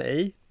lot of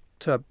money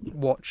to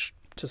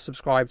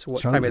subscribe to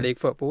watch Premier League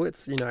football.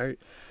 It's and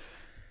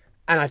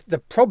the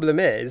problem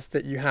is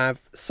that you have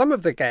some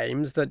of the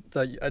games that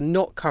are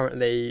not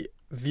currently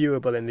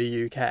viewable in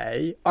the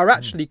UK are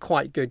actually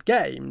quite good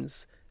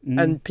games.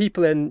 And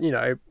people in,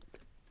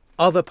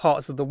 other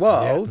parts of the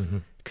world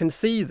can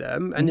see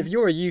them. And if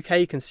you're a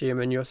UK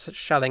consumer and you're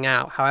shelling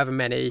out however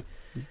many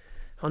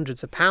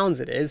hundreds of pounds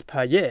it is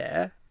per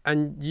year,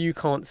 and you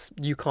can't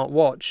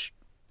watch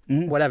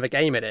whatever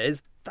game it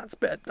is, that's a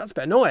bit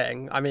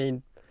annoying. I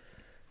mean,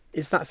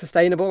 is that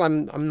sustainable?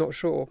 I'm not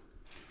sure.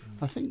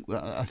 I think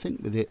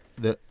with it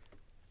that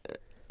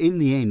in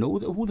the end, all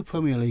the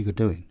Premier League are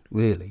doing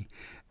really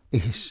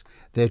is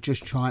they're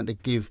just trying to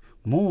give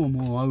more and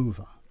more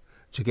over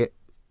to get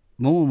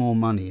more and more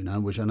money,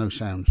 which I know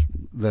sounds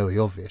very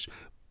obvious,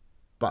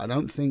 but I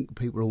don't think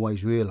people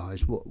always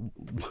realise what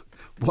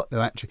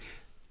they're actually.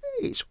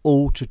 It's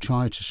all to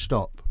try to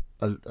stop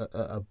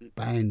a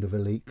band of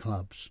elite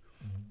clubs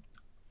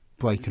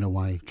breaking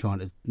away, trying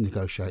to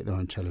negotiate their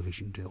own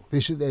television deal.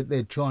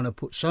 They're trying to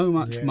put so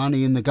much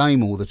money in the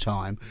game all the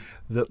time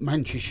that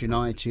Manchester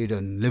United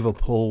and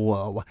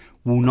Liverpool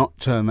will not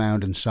turn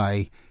around and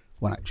say,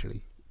 well,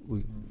 actually,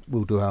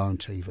 we'll do our own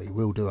TV,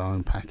 we'll do our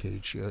own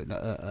package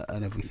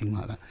and everything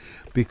like that.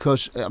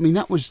 Because, I mean,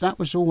 that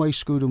was always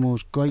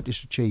Scudamores'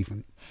 greatest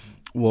achievement,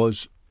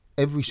 was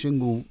every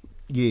single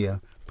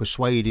year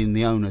persuading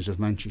the owners of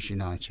Manchester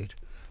United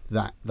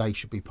that they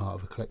should be part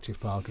of a collective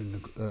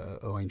bargaining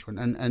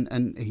arrangement.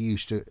 And he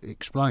used to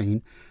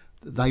explain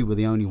that they were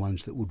the only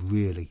ones that would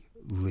really,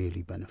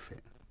 really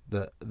benefit.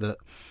 That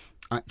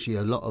actually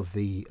a lot of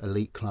the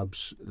elite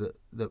clubs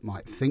that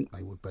might think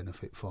they would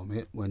benefit from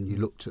it, when you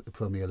looked at the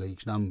Premier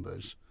League's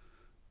numbers,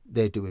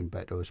 they're doing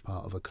better as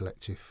part of a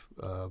collective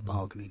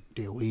bargaining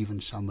deal.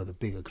 Even some of the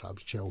bigger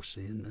clubs,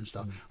 Chelsea and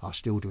stuff, are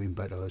still doing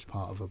better as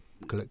part of a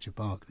collective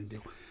bargaining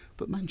deal.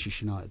 But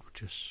Manchester United would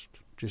just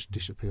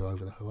disappear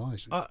over the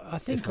horizon I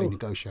think if they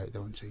negotiate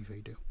their own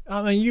TV deal.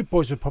 I mean, you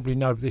boys would probably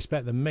know this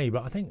better than me,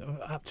 but I think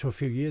up to a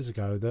few years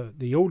ago,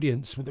 the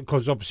audience,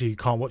 because obviously you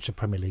can't watch the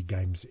Premier League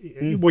games.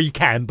 Well, you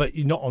can, but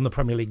you're not on the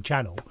Premier League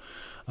channel.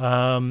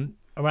 Around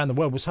the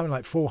world was something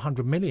like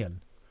 400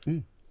 million.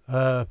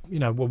 Were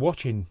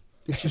watching.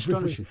 It's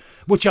astonishing.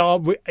 Which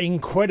are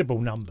incredible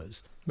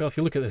numbers. Well, if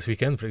you look at this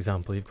weekend, for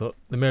example, you've got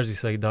the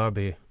Merseyside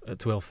derby at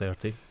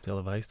 12:30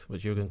 televised,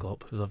 which Jurgen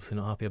Klopp is obviously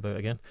not happy about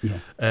again.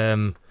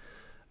 Yeah.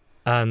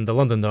 And the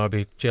London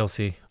derby,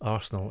 Chelsea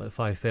Arsenal at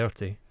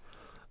 5:30.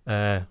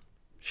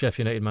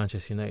 Sheffield United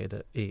Manchester United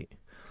at 8.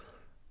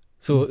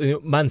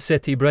 So Man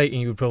City Brighton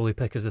you would probably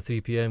pick as a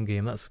 3 p.m.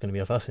 game. That's going to be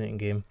a fascinating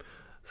game.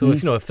 So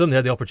if somebody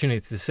had the opportunity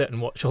to sit and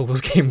watch all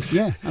those games,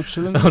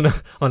 absolutely,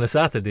 on a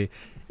Saturday,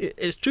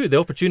 it's true. The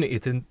opportunity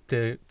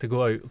to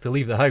go out, to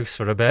leave the house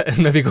for a bit and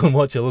maybe go and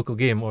watch a local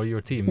game or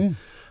your team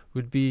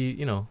would be,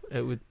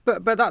 it would.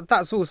 But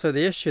that's also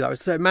the issue. That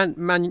was so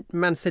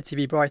Man City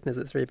v Brighton is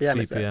at 3 p.m.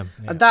 3 is it? p.m.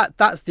 And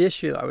that's the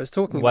issue that I was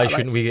talking Why about. Why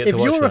shouldn't we get to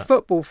watch that? If you're a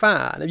football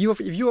fan, if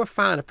you're a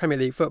fan of Premier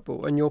League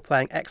football and you're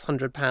paying X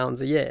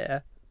 £100 a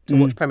year to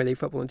watch Premier League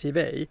football on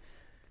TV,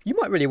 you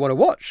might really want to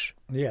watch.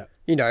 Yeah.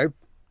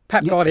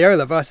 Pep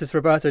Guardiola versus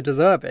Roberto De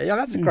Zerbi.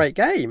 That's a great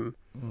game,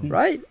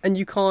 right? And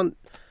you can't.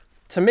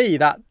 To me,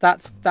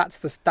 that's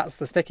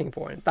the sticking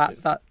point.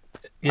 It's the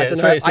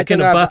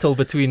kind of battle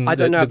between I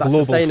don't know if that's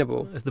global,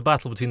 sustainable. It's the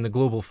battle between the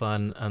global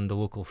fan and the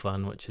local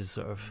fan, which is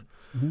sort of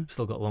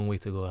still got a long way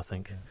to go, I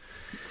think.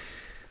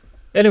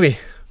 Anyway,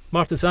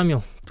 Martin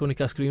Samuel, Tony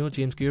Cascarino,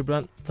 James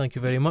Gearbrandt, thank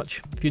you very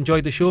much. If you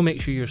enjoyed the show,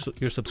 make sure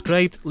you're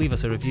subscribed, leave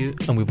us a review,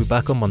 and we'll be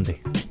back on Monday.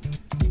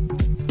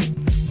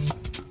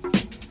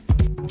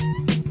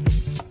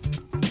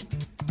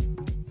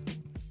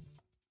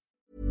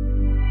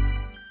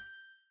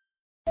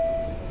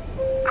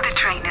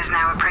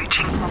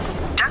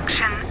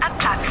 Junction at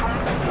platform.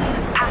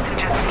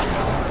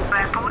 Passengers,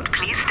 airport,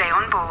 please stay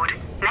on board.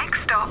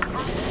 Next stop,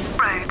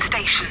 road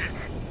station.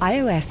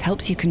 iOS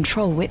helps you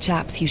control which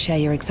apps you share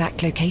your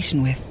exact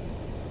location with.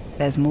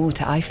 There's more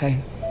to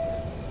iPhone.